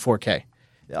Steam on 4K.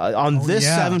 On this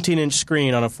 17-inch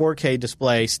screen on a 4K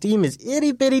display, Steam is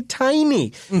itty-bitty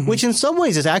tiny, which in some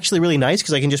ways is actually really nice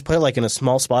because I can just put it like in a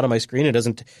small spot on my screen. It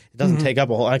doesn't take up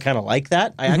a whole – I kind of like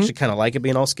that. I actually kind of like it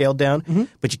being all scaled down,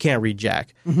 but you can't read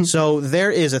jack. So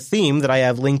there is a theme that I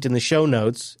have linked in the show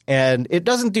notes, and it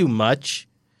doesn't do much.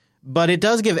 But it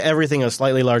does give everything a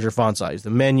slightly larger font size. The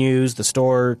menus, the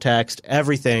store text,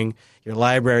 everything, your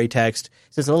library text.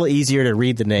 So it's a little easier to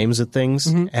read the names of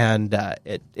things, and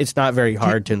it's not very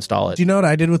hard to install it. Do you know what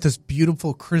I did with this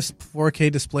beautiful, crisp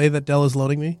 4K display that Dell is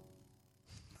loading me?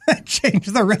 I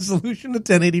changed the resolution to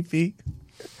 1080p.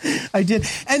 I did.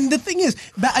 And the thing is,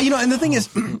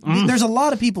 there's a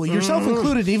lot of people, yourself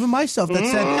included, even myself, that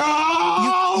said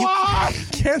you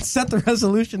can't set the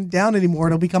resolution down anymore.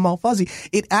 It'll become all fuzzy.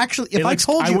 It actually,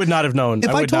 I would not have known. If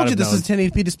I told you this is a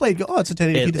 1080p display, you'd go, oh, it's a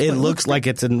 1080p display. It looks like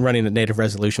it's running at native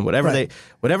resolution.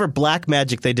 Whatever black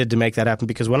magic they did to make that happen,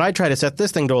 because when I try to set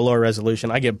this thing to a lower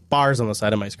resolution, I get bars on the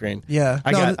side of my screen. Yeah.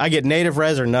 I get native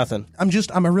res or nothing.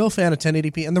 I'm a real fan of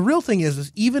 1080p. And the real thing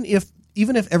is even if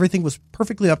everything was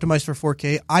perfectly optimized for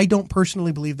 4K, I don't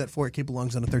personally believe that 4K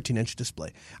belongs on a 13-inch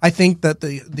display. I think that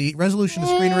the resolution to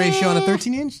screen ratio on a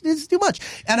 13-inch is too much.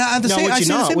 And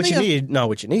what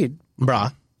you need,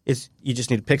 brah, is you just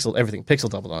need everything pixel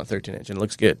doubled on a 13-inch, and it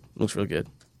looks good. It looks real good,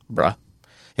 brah.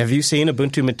 Have you seen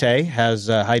Ubuntu Mate has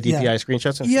high DPI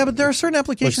screenshots? Yeah, but there are certain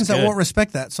applications that won't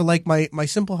respect that. So like my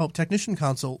Simple Help Technician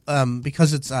console,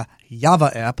 because it's a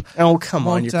Java app. Oh, come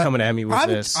on. You're coming at me with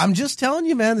this. I'm just telling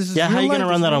you, man. This is how are you going to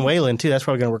run that on Wayland, too? That's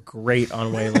probably going to work great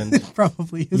on Wayland. It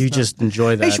probably is. You just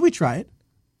enjoy that. Hey, should we try it?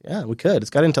 Yeah, we could.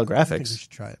 It's got Intel graphics. I think we should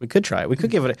try it. We could try it. We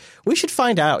could give it we should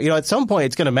find out. At some point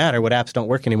it's going to matter what apps don't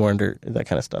work anymore under that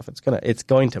kind of stuff. It's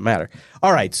going to matter.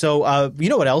 All right. So, you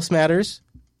know what else matters?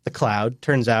 The cloud.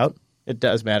 Turns out it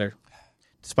does matter.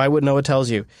 Despite what Noah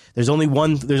tells you, there's only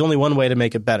one way to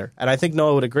make it better. And I think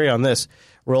Noah would agree on this.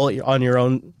 Roll it on your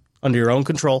own, under your own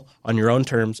control, on your own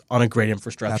terms, on a great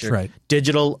infrastructure. That's right.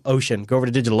 DigitalOcean. Go over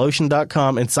to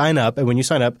DigitalOcean.com and sign up. And when you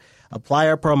sign up, apply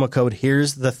our promo code,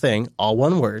 here's the thing, all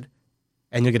one word,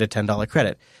 and you'll get a $10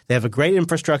 credit. They have a great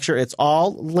infrastructure. It's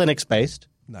all Linux-based.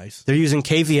 Nice. They're using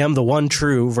KVM, the one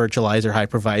true virtualizer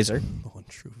hypervisor. The one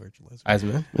true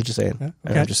virtualizer. I'm just saying. Yeah,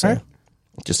 okay. I'm just saying.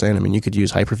 Right. Just saying. I mean, you could use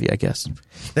Hyper-V, I guess.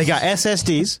 They got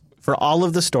SSDs for all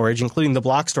of the storage, including the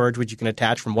block storage, which you can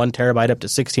attach from 1 terabyte up to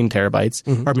 16 terabytes.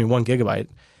 1 gigabyte.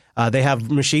 They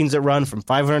have machines that run from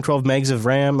 512 megs of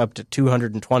RAM up to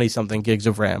 220-something gigs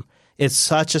of RAM. It's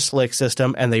such a slick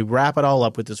system, and they wrap it all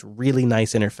up with this really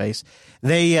nice interface.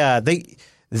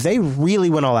 They really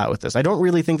went all out with this. I don't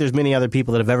really think there's many other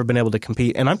people that have ever been able to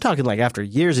compete. And I'm talking like after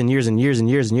years and years and years and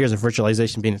years and years of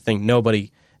virtualization being a thing,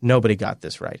 nobody got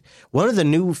this right. One of the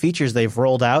new features they've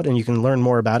rolled out, and you can learn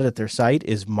more about it at their site,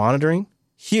 is monitoring.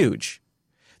 Huge.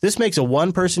 This makes a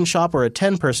 1-person shop or a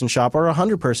 10-person shop or a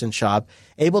 100-person shop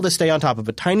able to stay on top of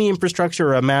a tiny infrastructure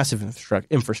or a massive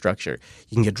infrastructure.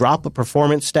 You can get drop of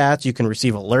performance stats. You can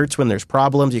receive alerts when there's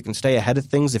problems. You can stay ahead of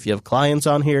things if you have clients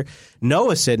on here.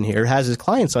 Noah sitting here has his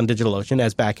clients on DigitalOcean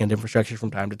as back-end infrastructure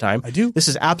from time to time. I do. This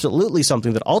is absolutely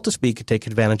something that AltaSpeed could take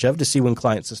advantage of to see when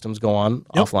client systems go on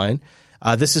offline.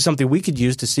 This is something we could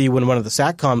use to see when one of the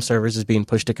SATCOM servers is being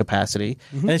pushed to capacity.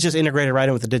 And it's just integrated right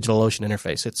in with the DigitalOcean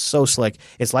interface. It's so slick.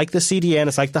 It's like the CDN.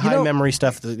 It's like the high memory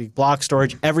stuff, the block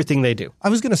storage, everything they do. I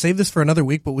was going to save this for another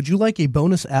week, but would you like a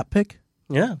bonus app pick?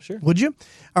 Yeah, sure. Would you?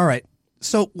 All right.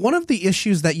 So one of the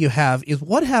issues that you have is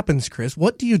what happens, Chris,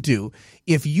 what do you do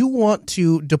if you want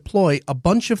to deploy a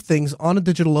bunch of things on a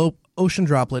DigitalOcean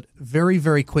droplet very,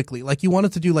 very quickly? Like you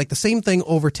wanted to do like the same thing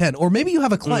over 10. Or maybe you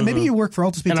have a client, maybe you work for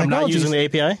AltaSpeed Technologies. And I'm not using the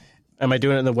API? Am I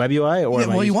doing it in the web UI?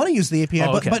 Or you want to use the API,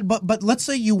 but let's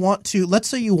say you want to.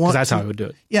 Because that's how I would do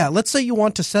it. Yeah, let's say you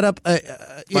want to set up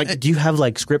do you have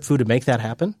like script foo to make that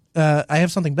happen? I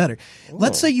have something better. Ooh.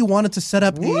 Let's say you wanted to set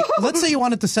up. Let's say you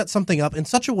wanted to set something up in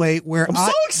such a way where I'm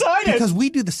so excited because we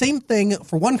do the same thing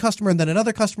for one customer and then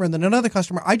another customer and then another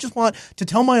customer. I just want to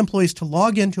tell my employees to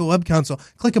log into a web console,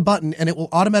 click a button, and it will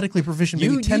automatically provision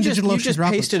maybe 10 DigitalOcean droplets. You just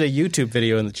pasted a YouTube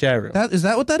video in the chat room. Is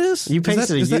that what that is? You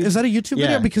pasted is that a YouTube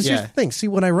video? Because here's the thing. See,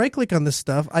 when I right click on this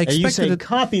stuff, I expect you say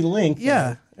copy link.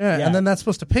 Yeah. And then that's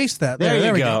supposed to paste that.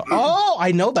 There we go. Oh,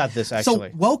 I know about this, actually.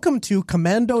 So welcome to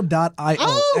Commando.io.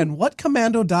 Oh! And what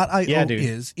Commando.io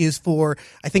is for,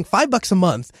 I think, $5 a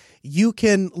month, you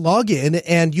can log in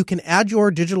and you can add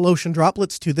your DigitalOcean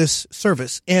droplets to this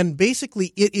service. And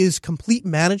basically, it is complete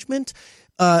management,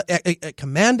 a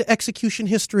command execution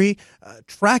history,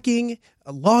 tracking,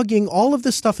 logging. All of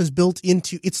this stuff is built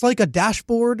into, it's like a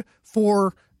dashboard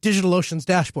for DigitalOcean's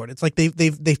dashboard. It's like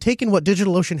they've taken what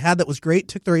DigitalOcean had that was great,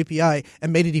 took their API,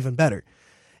 and made it even better.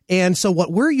 And so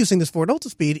what we're using this for at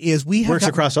UltiSpeed is we have Works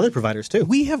across other providers too.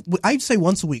 I'd say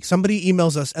once a week, somebody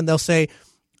emails us and they'll say,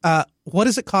 what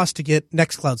does it cost to get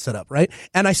Nextcloud set up, right?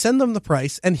 And I send them the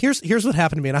price, and here's what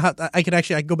happened to me. And I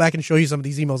can go back and show you some of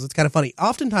these emails. It's kind of funny.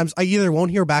 Oftentimes, I either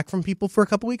won't hear back from people for a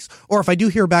couple weeks, or if I do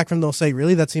hear back from them, they'll say,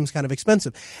 really, that seems kind of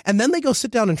expensive. And then they go sit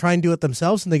down and try and do it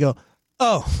themselves, and they go,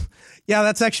 oh, yeah,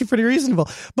 that's actually pretty reasonable.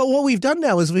 But what we've done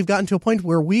now is we've gotten to a point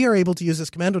where we are able to use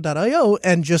this commando.io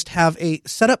and just have a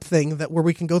setup thing where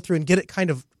we can go through and get it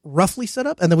kind of roughly set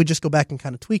up, and then we just go back and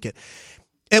kind of tweak it.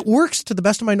 It works, to the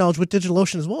best of my knowledge, with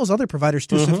DigitalOcean as well as other providers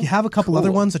too. So if you have a couple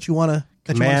other ones that you want to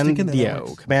stick in there,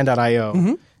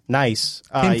 command.io. Nice.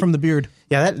 Came from the beard.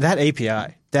 Yeah, that API.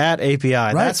 Right.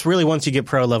 That's really once you get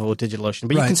pro level with DigitalOcean.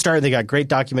 But you can start. They got great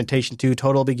documentation too.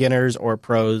 Total beginners or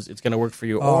pros. It's going to work for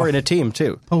you, or in a team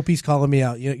too. Popey's calling me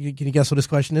out. Can you guess what his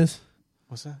question is?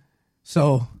 What's that?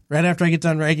 So right after I get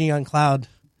done ragging on cloud,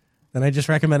 then I just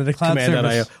recommended a cloud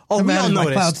service. Oh, we all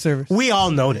noticed. Cloud service. We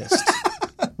all noticed.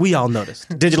 We all noticed.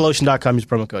 DigitalOcean.com, use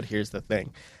promo code. Here's the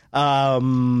thing.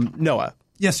 Noah.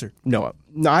 Yes, sir. Noah.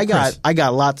 No, I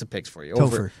got lots of picks for you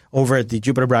over at the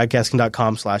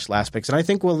JupiterBroadcasting.com/last picks, and I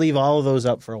think we'll leave all of those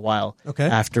up for a while. Okay.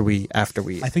 After we I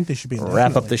think they should be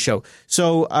wrap up the show.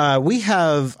 So we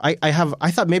have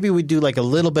I thought maybe we'd do like a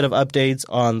little bit of updates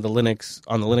on the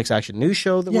Linux Action News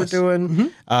show that we're doing.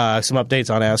 Mm-hmm. Some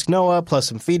updates on Ask Noah, plus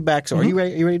some feedback. So are you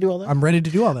ready? You ready to do all that? I'm ready to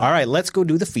do all that. All right, let's go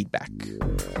do the feedback.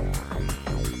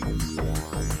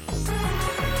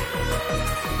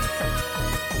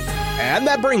 And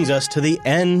that brings us to the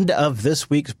end of this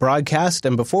week's broadcast.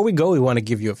 And before we go, we want to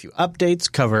give you a few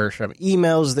updates, cover some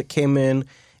emails that came in,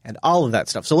 and all of that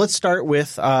stuff. So let's start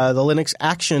with the Linux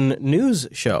Action News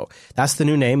show. That's the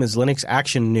new name, is Linux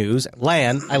Action News.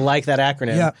 LAN, I like that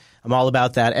acronym. Yeah. I'm all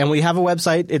about that. And we have a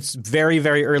website. It's very,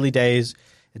 very early days.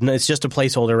 It's just a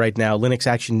placeholder right now,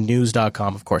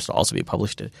 linuxactionnews.com. Of course, it'll also be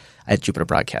published at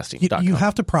jupiterbroadcasting.com. You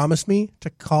have to promise me to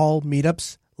call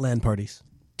meetups LAN parties.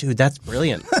 Dude, that's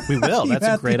brilliant. We will. That's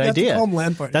a great idea.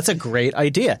 That's a great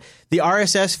idea. The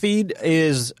RSS feed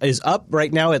is up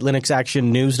right now at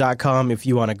linuxactionnews.com if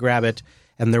you want to grab it,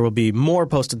 and there will be more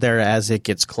posted there as it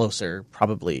gets closer,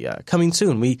 probably coming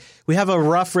soon. We have a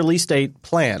rough release date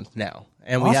planned now,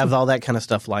 and we have all that kind of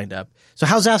stuff lined up. So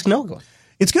how's Ask Noah going?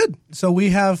 It's good. So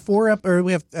we have 3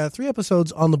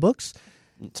 episodes on the books.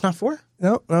 It's not 4?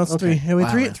 No, it's 3.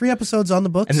 Anyway, three episodes on the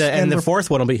books. And the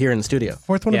fourth one will be here in the studio.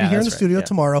 Fourth one will be here in the studio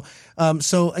tomorrow.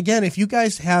 So again, if you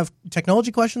guys have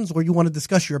technology questions or you want to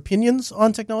discuss your opinions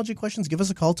on technology questions, give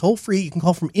us a call toll free. You can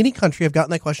call from any country. I've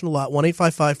gotten that question a lot.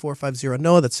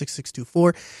 1-855-450-NOAH. That's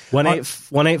 6624.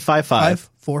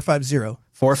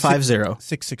 1-855-450.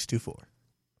 6624.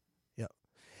 Yeah.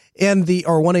 And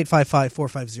or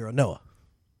 1-855-450-NOAH.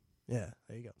 Yeah,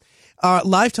 there you go.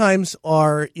 Live times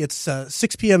are, it's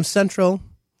 6 p.m. Central.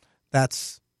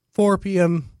 That's 4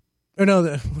 p.m. Or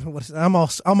no, I'm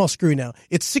all screwed now.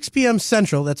 It's 6 p.m.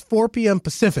 Central. That's 4 p.m.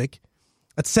 Pacific.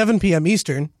 That's 7 p.m.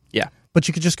 Eastern. Yeah. But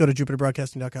you could just go to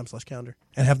jupiterbroadcasting.com/calendar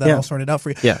and have that all sorted out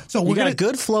for you. Yeah. So we got a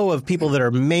good flow of people that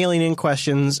are mailing in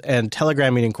questions and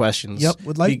telegramming in questions. Yep.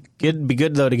 Be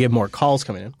good, though, to get more calls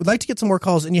coming in. We'd like to get some more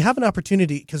calls, and you have an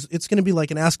opportunity because it's going to be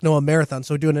like an Ask Noah marathon.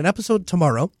 So we're doing an episode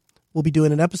tomorrow. We'll be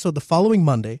doing an episode the following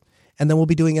Monday, and then we'll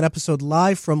be doing an episode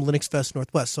live from Linux Fest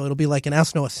Northwest. So it'll be like an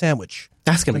Ask Noah sandwich.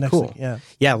 That's going to be cool. Yeah,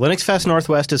 Linux Fest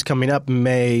Northwest is coming up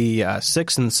May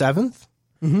 6th and 7th.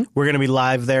 Mm-hmm. We're going to be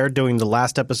live there doing the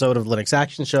last episode of Linux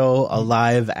Action Show, a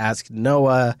live Ask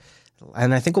Noah,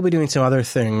 and I think we'll be doing some other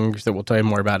things that we'll tell you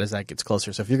more about as that gets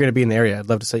closer. So if you're going to be in the area, I'd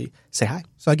love to say hi.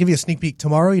 So I'll give you a sneak peek.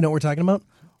 Tomorrow, you know what we're talking about?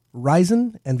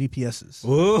 Ryzen and VPSs.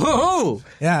 Whoa!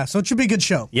 Yeah, so it should be a good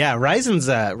show. Yeah,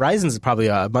 Ryzen's probably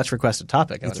a much requested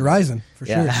topic. It's Ryzen, for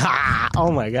sure.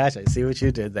 Oh my gosh, I see what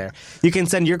you did there. You can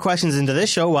send your questions into this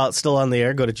show while it's still on the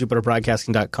air. Go to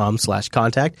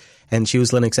jupiterbroadcasting.com/contact and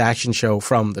choose Linux Action Show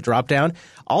from the dropdown.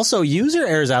 Also, User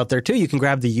Air's out there too. You can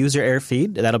grab the User Air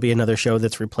feed. That'll be another show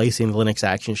that's replacing the Linux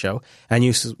Action Show, and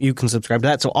you can subscribe to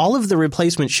that. So all of the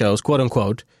replacement shows, quote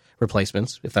unquote,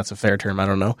 replacements, if that's a fair term, I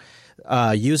don't know.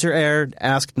 User Air,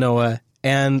 Ask Noah,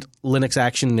 and Linux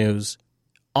Action News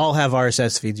all have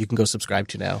RSS feeds you can go subscribe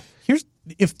to now.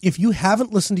 If you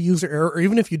haven't listened to User Air, or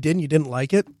even if you didn't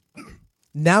like it,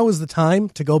 now is the time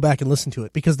to go back and listen to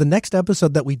it, because the next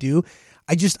episode that we do,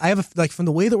 I have from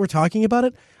the way that we're talking about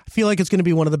it, I feel like it's going to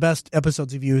be one of the best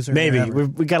episodes of User Air. Maybe.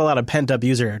 We got a lot of pent up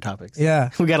User Air topics.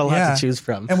 Yeah. We got a lot to choose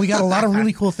from. And we got a lot of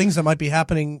really cool things that might be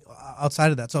happening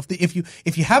outside of that. So if you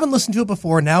haven't listened to it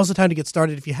before, now's the time to get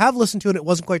started. If you have listened to it and it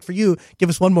wasn't quite for you, give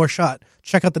us one more shot.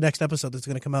 Check out the next episode that's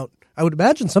going to come out, I would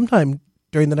imagine, sometime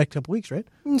during the next couple weeks, right?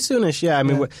 Soonish, yeah. I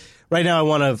mean, right now I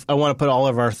want to put all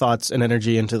of our thoughts and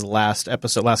energy into the last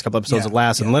couple episodes of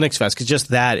last and Linux Fest, because just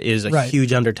that is a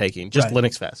huge undertaking, just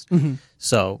Linux Fest. Mm-hmm.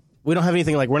 So we don't have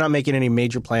anything we're not making any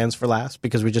major plans for last,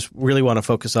 because we just really want to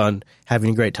focus on having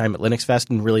a great time at Linux Fest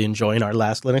and really enjoying our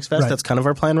last Linux Fest. Right. That's kind of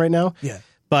our plan right now. Yeah.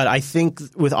 But I think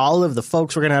with all of the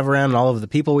folks we're going to have around and all of the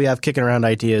people we have kicking around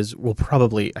ideas, we'll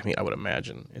probably, I would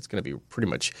imagine it's going to be pretty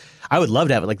much, I would love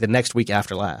to have it the next week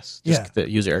after last. Just the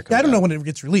user error. I don't know when it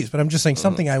gets released, but I'm just saying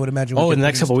something I would imagine. In the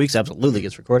next couple of weeks, absolutely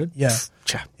gets recorded. Yeah.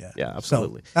 Yeah,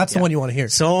 absolutely. So that's the one you want to hear.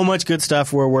 So much good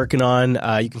stuff we're working on.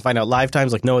 You can find out live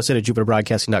times, like Noah said, at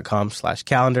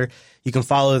jupiterbroadcasting.com/calendar. You can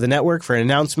follow the network for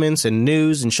announcements and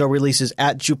news and show releases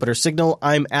at Jupiter Signal.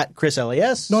 I'm at Chris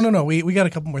LAS. No. We got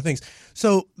a couple more things.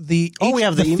 So the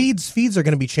feeds are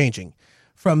going to be changing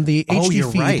from the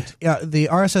HD feed. Right. Yeah, the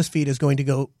RSS feed is going to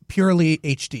go purely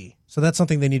HD. So that's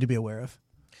something they need to be aware of.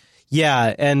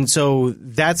 Yeah, and so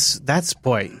that's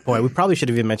boy, we probably should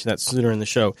have even mentioned that sooner in the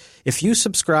show. If you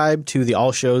subscribe to the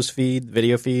All Shows feed,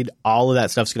 video feed, all of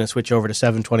that stuff's going to switch over to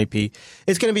 720p.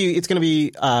 It's going to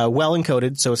be well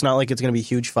encoded, so it's not like it's going to be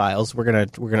huge files. We've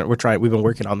been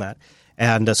working on that.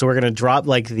 And so we're going to drop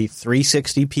the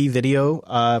 360p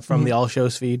video from the All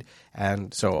Shows feed.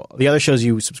 And so the other shows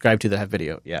you subscribe to that have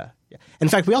video, yeah. In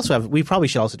fact, we probably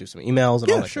should also do some emails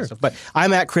and all that kind of stuff. But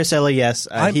I'm at Chris LAS.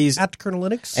 He's at Kernel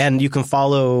Linux. And you can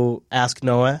follow Ask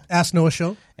Noah. Ask Noah Show.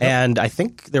 Yep. And I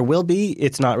think there will be,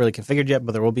 it's not really configured yet,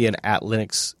 but there will be an at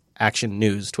Linux Action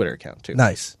News Twitter account too.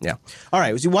 Nice. Yeah. All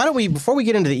right. So why don't we, before we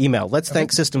get into the email, let's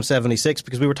thank System76,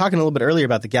 because we were talking a little bit earlier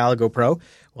about the Galago Pro.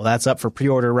 Well, that's up for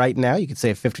pre-order right now. You can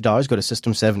save $50. Go to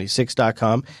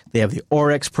System76.com. They have the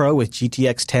Oryx Pro with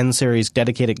GTX 10 series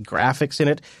dedicated graphics in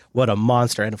it. What a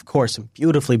monster. And of course, some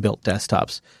beautifully built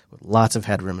desktops with lots of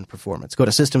headroom and performance. Go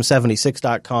to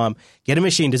System76.com. Get a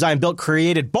machine designed, built,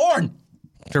 created, born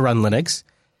to run Linux.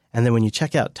 And then when you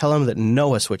check out, tell them that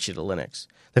Noah switched you to Linux.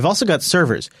 They've also got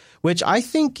servers, which I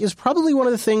think is probably one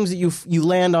of the things that you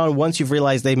land on once you've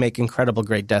realized they make incredible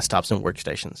great desktops and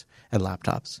workstations and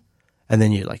laptops. And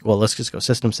then you're like, well, let's just go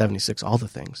System 76, all the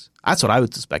things. That's what I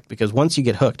would suspect, because once you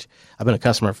get hooked, I've been a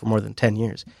customer for more than 10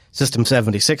 years.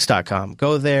 System76.com.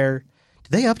 Go there.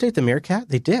 Did they update the Meerkat?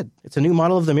 They did. It's a new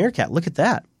model of the Meerkat. Look at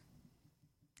that.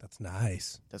 That's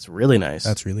nice. That's really nice.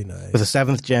 That's really nice. With a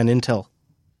 7th gen Intel.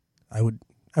 I would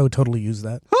totally use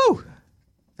that. Woo!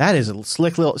 That is a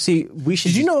slick little. See, we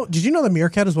should. Did you know the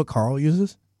Meerkat is what Carl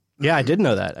uses? Yeah, I did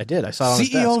know that. I did. I saw it on his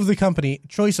CEO desk. of the company,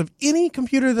 choice of any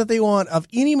computer that they want, of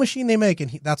any machine they make, and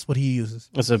that's what he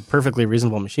uses. It's a perfectly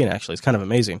reasonable machine, actually. It's kind of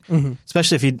amazing,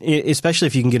 especially if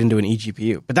you can get into an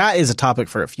eGPU. But that is a topic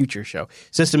for a future show.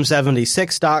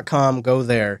 System76.com. Go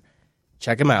there.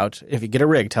 Check them out. If you get a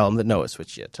rig, tell them that Noah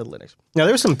switched you to Linux. Now,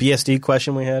 there was some BSD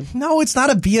question we had. No, it's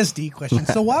not a BSD question.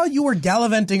 So while you were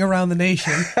gallivanting around the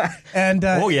nation, and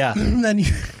then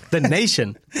the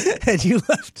nation, and you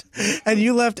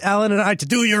left Alan and I to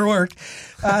do your work,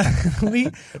 we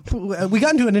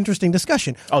got into an interesting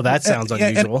discussion. Oh, that sounds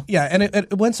unusual. And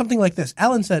it went something like this.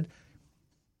 Alan said,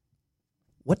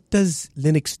 "What does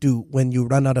Linux do when you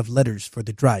run out of letters for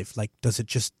the drive? Like, does it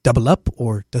just double up,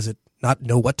 or does it not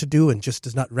know what to do and just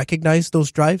does not recognize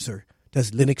those drives, or does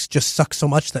Linux just suck so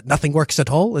much that nothing works at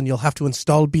all and you'll have to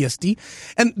install BSD?"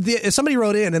 And somebody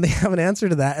wrote in and they have an answer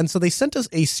to that. And so they sent us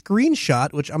a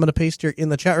screenshot, which I'm going to paste here in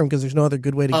the chat room because there's no other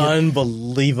good way to get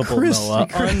Unbelievable, Noah.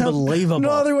 Unbelievable.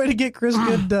 No other way to get Chris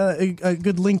a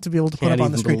good link to be able to put up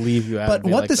on the screen. Believe you but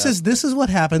what this is what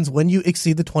happens when you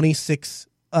exceed the 26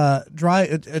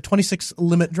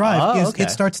 limit drive.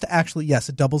 It starts to actually,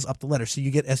 it doubles up the letters. So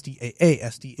you get SDAA,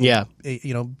 SDA,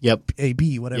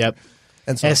 AB, whatever. Yep.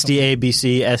 And so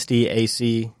SDABC,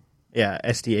 SDAC,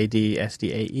 SDAD,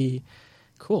 SDAE.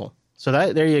 Cool. So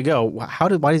there you go. Why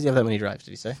does he have that many drives?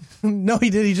 Did he say? No, he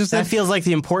did. He just said that feels like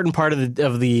the important part of the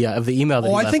email. That he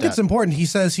left I think it's out. important. He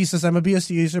says I'm a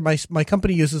BSD user. My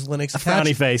company uses Linux. A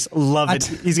frowny face. Love it.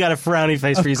 He's got a frowny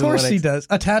face for using Linux. Of course he does.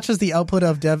 Attaches the output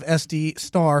of dev SD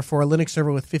star for a Linux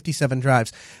server with 57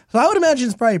 drives. So I would imagine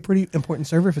it's probably a pretty important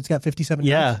server if it's got 57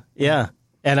 drives. Yeah.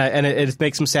 And it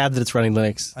makes him sad that it's running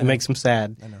Linux. It makes him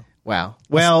sad. I know. Wow.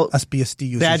 Well, us BSD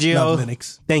users Baggio, love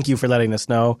Linux. Thank you for letting us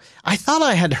know. I thought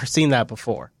I had seen that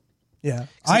before. Yeah,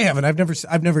 I haven't.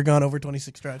 I've never gone over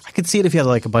 26 drives. I could see it if you had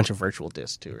like a bunch of virtual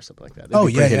disks too, or something like that.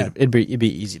 It'd be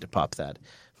easy to pop that.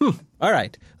 All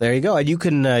right, there you go. And you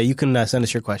can send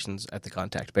us your questions at the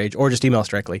contact page, or just email us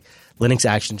directly.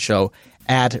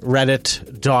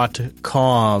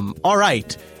 linuxactionshow@reddit.com. All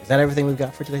right. Is that everything we've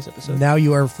got for today's episode? Now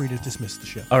you are free to dismiss the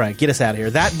show. All right, get us out of here.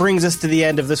 That brings us to the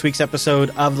end of this week's episode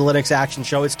of the Linux Action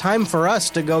Show. It's time for us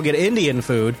to go get Indian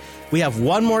food. We have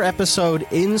one more episode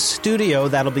in studio.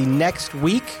 That'll be next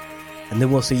week. And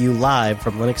then we'll see you live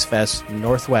from Linux Fest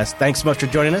Northwest. Thanks so much for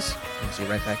joining us. We'll see you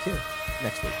right back here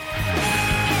next week.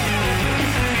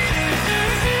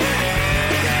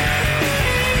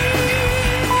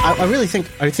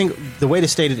 I think the way to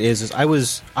state it is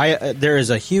there is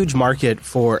a huge market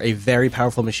for a very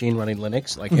powerful machine running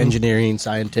Linux, like engineering,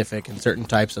 scientific, and certain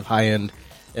types of high-end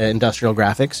industrial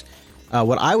graphics.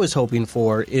 What I was hoping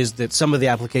for is that some of the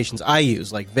applications I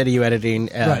use, like video editing,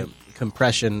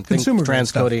 compression,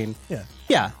 transcoding,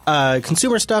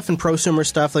 consumer stuff and prosumer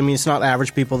stuff. I mean, it's not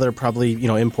average people that are probably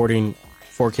importing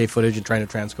 4K footage and trying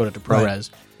to transcode it to ProRes.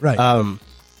 Right.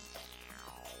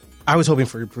 I was hoping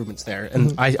for improvements there,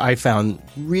 and I found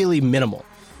really minimal.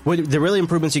 The really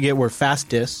improvements you get were fast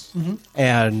disks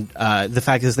and the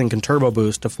fact that this thing can turbo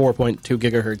boost to 4.2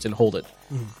 gigahertz and hold it.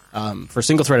 For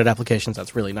single-threaded applications,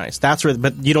 that's really nice.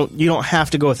 But you don't have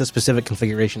to go with a specific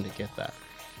configuration to get that.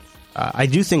 I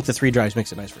do think the 3 drives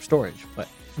makes it nice for storage, but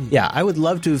I would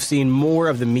love to have seen more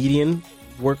of the median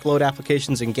workload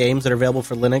applications and games that are available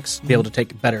for Linux be able to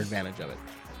take better advantage of it.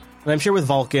 And I'm sure with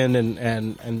Vulkan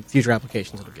and future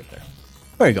applications it'll get there.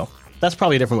 There you go. That's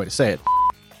probably a different way to say it.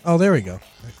 Oh, there we go.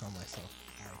 I found myself.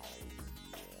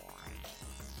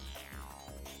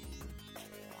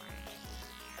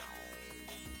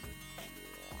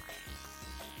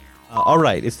 All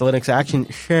right, it's the Linux Action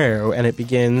Show, and it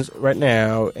begins right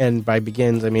now. And by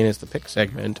begins, I mean it's the pick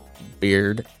segment.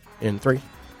 Beard in 3.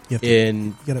 Get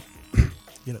it. Get it.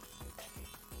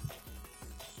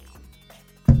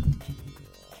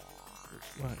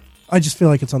 What? I just feel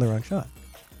like it's on the wrong shot.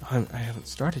 I haven't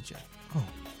started yet. Oh,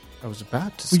 I was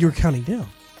about to. Well, you were counting down.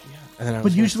 Yeah, and then I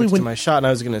was usually to my shot, and I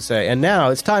was going to say, and now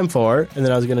it's time for, and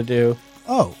then I was going to do.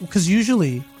 Oh, because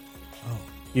usually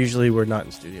we're not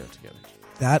in studio together.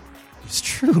 That is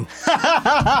true. All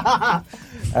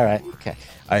right. Okay.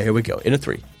 All right. Here we go. In a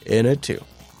 3. In a 2.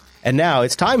 And now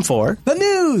it's time for the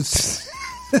news.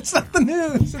 It's not the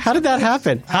news. How did that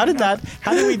happen? How did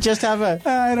we just have a?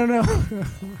 I don't know.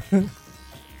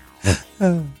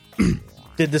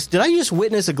 Did I just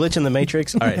witness a glitch in the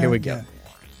Matrix? All right. Here we go. Yeah.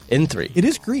 In 3. It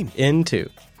is green. In 2.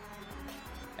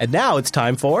 And now it's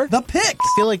time for the picks.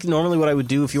 I feel like normally what I would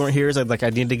do if you weren't here is I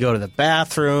need to go to the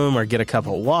bathroom or get a cup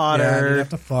of water. Yeah, you have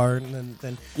to fart, and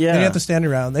then you have to stand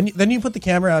around. Then you put the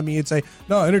camera on me and say,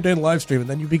 "No, entertain the live stream," and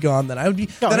then you'd be gone. Then I would be.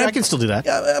 No, I can still do that.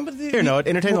 Yeah, but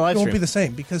entertain the live stream. It won't be the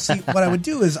same because see, what I would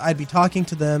do is I'd be talking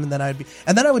to them, and then I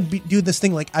would do this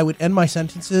thing like I would end my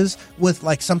sentences with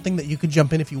like something that you could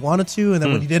jump in if you wanted to, and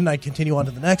then when you didn't, I'd continue on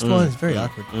to the next one. It's very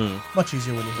awkward. Much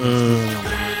easier when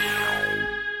you're.